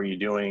 How are you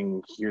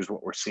doing? Here's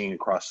what we're seeing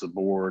across the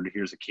board.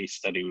 Here's a case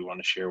study we want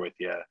to share with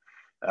you.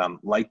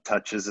 Light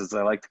touches, as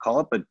I like to call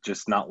it, but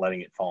just not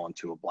letting it fall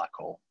into a black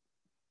hole.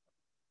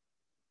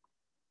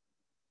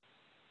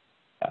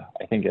 Yeah,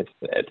 I think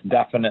it's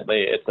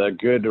definitely a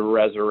good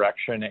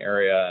resurrection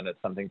area, and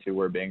it's something too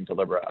we're being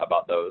deliberate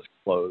about those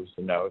closed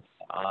notes.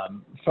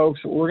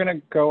 Folks, we're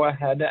going to go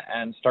ahead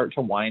and start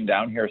to wind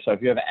down here. So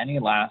if you have any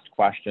last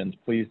questions,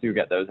 please do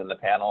get those in the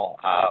panel.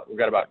 We've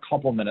got about a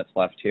couple minutes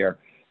left here.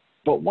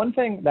 But one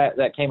thing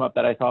that came up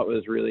that I thought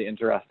was really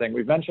interesting,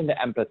 we've mentioned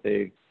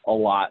empathy a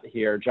lot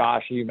here.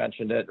 Josh, you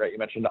mentioned it, right? You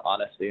mentioned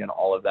honesty and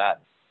all of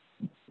that.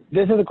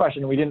 This is a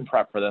question we didn't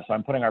prep for this, so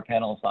I'm putting our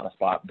panelists on a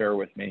spot. Bear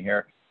with me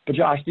here. But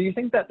Josh, do you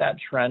think that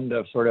trend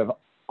of sort of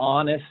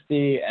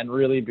honesty and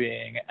really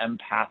being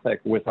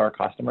empathic with our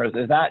customers,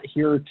 is that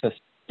here to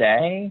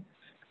stay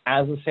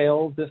as a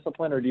sales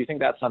discipline, or do you think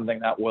that's something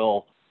that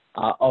will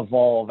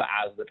evolve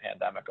as the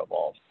pandemic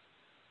evolves?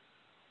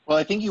 Well,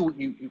 I think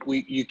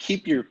you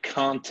keep your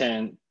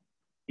content,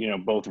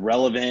 both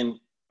relevant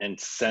and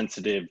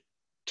sensitive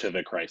to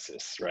the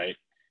crisis, right?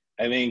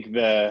 I think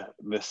the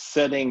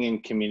setting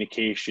and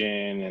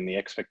communication and the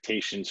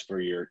expectations for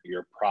your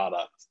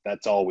product,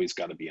 that's always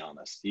got to be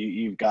honest.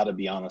 You've got to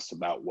be honest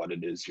about what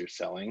it is you're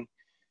selling.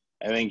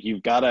 I think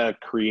you've got to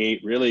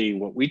create, really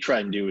what we try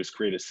and do is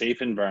create a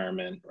safe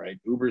environment, right?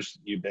 Uber's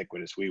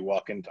ubiquitous. I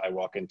walk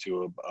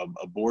into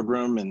a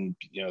boardroom and,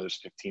 there's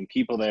 15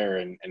 people there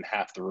and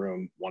half the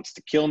room wants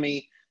to kill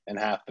me and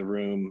half the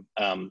room,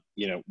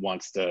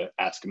 wants to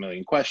ask a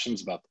million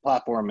questions about the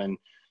platform. And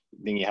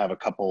then you have a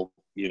couple,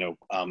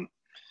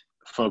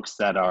 folks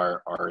that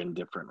are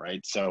indifferent,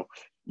 right? So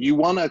you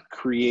want to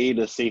create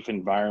a safe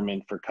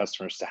environment for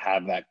customers to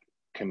have that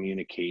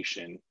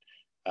communication,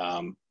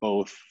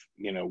 both,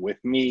 with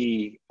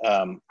me,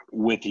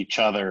 with each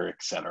other,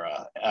 et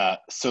cetera.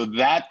 So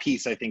that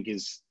piece I think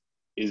is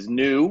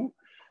new.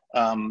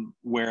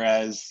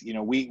 Whereas,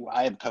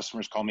 I have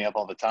customers call me up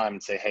all the time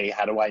and say, hey,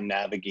 how do I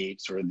navigate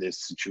sort of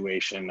this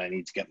situation? I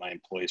need to get my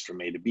employees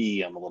from A to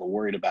B. I'm a little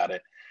worried about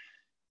it.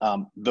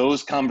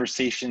 Those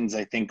conversations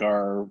I think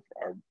are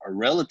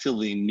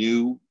relatively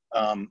new.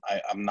 I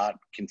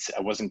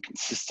wasn't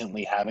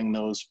consistently having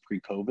those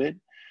pre-COVID,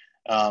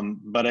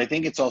 but I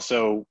think it's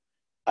also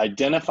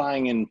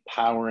identifying and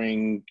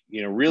empowering,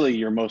 really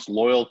your most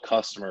loyal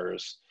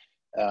customers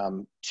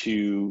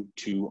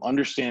to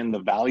understand the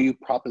value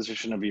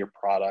proposition of your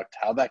product,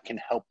 how that can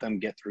help them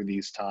get through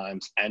these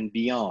times and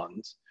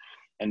beyond,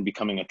 and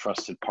becoming a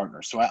trusted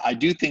partner. So I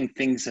do think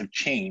things have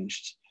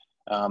changed.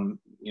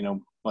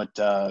 But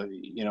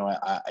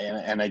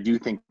I do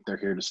think they're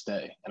here to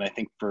stay, and I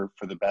think for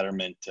the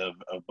betterment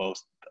of both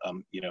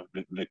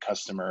the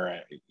customer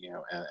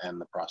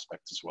and the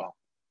prospect as well.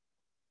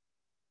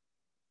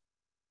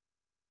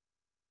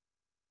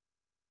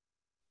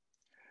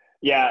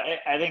 Yeah,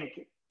 I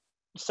think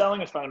selling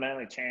has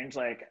fundamentally changed.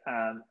 Like,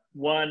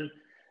 one,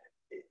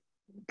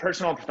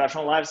 personal and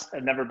professional lives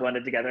have never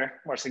blended together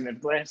more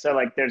significantly. So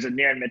like, there's a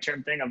near and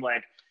midterm thing of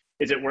like,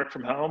 is it work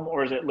from home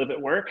or is it live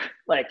at work?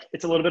 Like,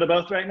 it's a little bit of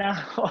both right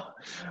now.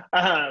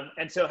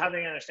 And so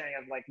having an understanding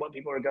of like what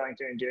people are going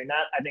through and doing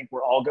that, I think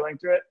we're all going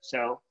through it.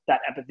 So that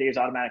empathy is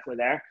automatically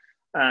there.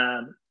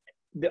 On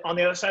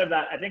the other side of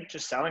that, I think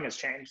just selling has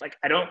changed. Like,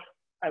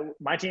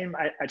 my team,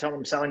 I tell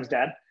them selling's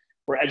dead.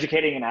 We're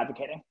educating and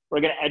advocating.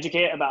 We're going to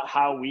educate about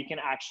how we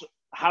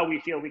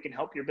feel we can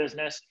help your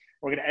business.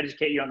 We're going to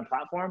educate you on the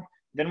platform.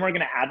 Then we're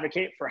going to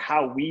advocate for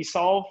how we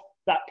solve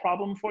that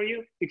problem for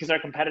you, because our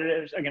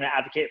competitors are going to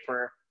advocate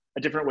for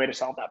a different way to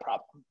solve that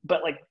problem.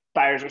 But like,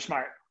 buyers are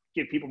smart,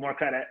 give people more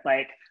credit.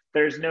 Like,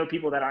 there's no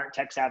people that aren't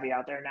tech savvy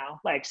out there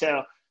now. Like,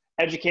 so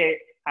educate,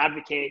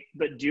 advocate,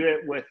 but do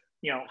it with,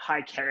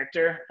 high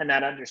character and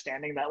that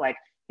understanding that like,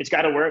 it's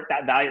got to work,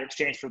 that value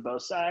exchange for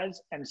both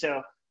sides. And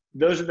so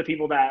those are the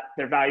people that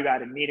they're value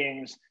added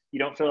meetings. You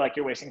don't feel like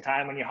you're wasting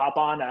time when you hop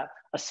on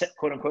a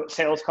quote unquote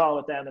sales call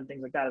with them and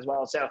things like that as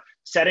well. So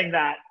setting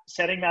that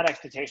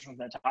expectation from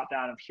the top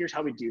down of here's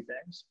how we do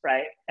things,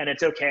 right? And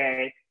it's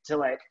okay to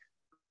like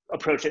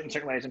approach it in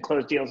certain ways and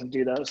close deals and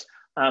do those.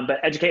 But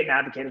educate and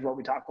advocate is what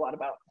we talk a lot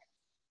about.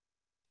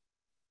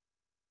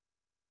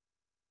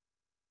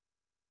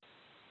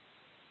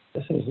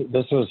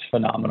 This was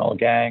phenomenal,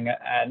 gang.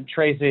 And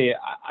Tracy,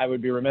 I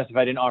would be remiss if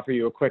I didn't offer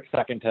you a quick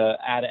second to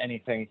add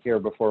anything here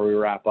before we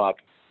wrap up.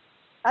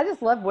 I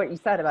just love what you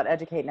said about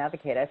educate and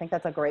advocate. I think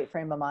that's a great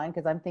frame of mind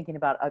because I'm thinking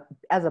about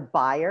as a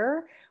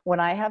buyer, when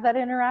I have that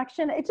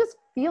interaction, it just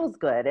feels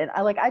good. And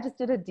I just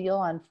did a deal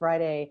on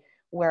Friday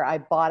where I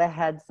bought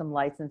ahead some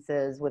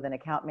licenses with an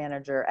account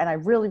manager, and I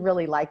really,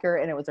 really like her,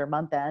 and it was her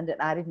month end, and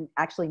I didn't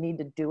actually need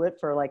to do it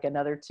for like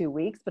another 2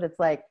 weeks, but it's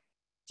like,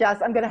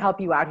 Jess, I'm going to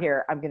help you out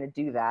here. I'm going to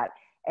do that.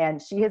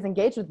 And she has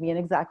engaged with me in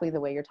exactly the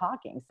way you're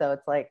talking. So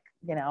it's like,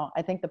 you know,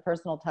 I think the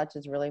personal touch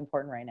is really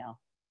important right now.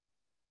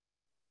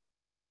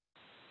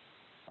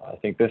 I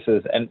think this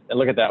is, and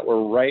look at that,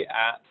 we're right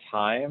at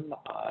time.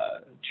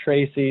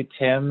 Tracy,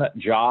 Tim,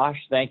 Josh,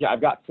 thank you.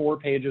 I've got 4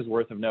 pages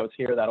worth of notes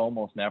here. That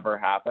almost never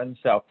happens.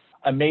 So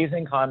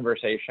amazing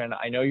conversation.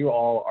 I know you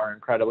all are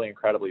incredibly,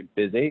 incredibly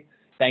busy.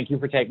 Thank you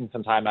for taking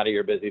some time out of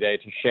your busy day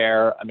to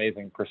share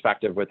amazing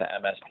perspective with the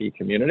MSP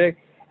community.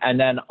 And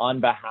then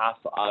on behalf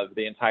of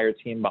the entire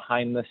team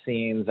behind the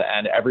scenes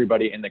and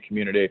everybody in the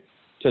community,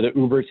 to the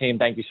Uber team,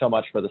 thank you so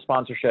much for the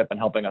sponsorship and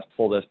helping us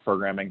pull this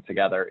programming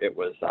together. It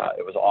was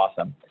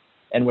awesome.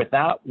 And with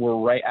that, we're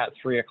right at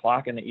 3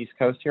 o'clock in the East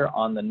Coast here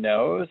on the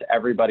nose.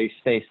 Everybody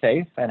stay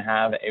safe and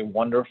have a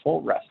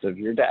wonderful rest of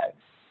your day.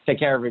 Take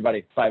care,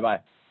 everybody. Bye-bye.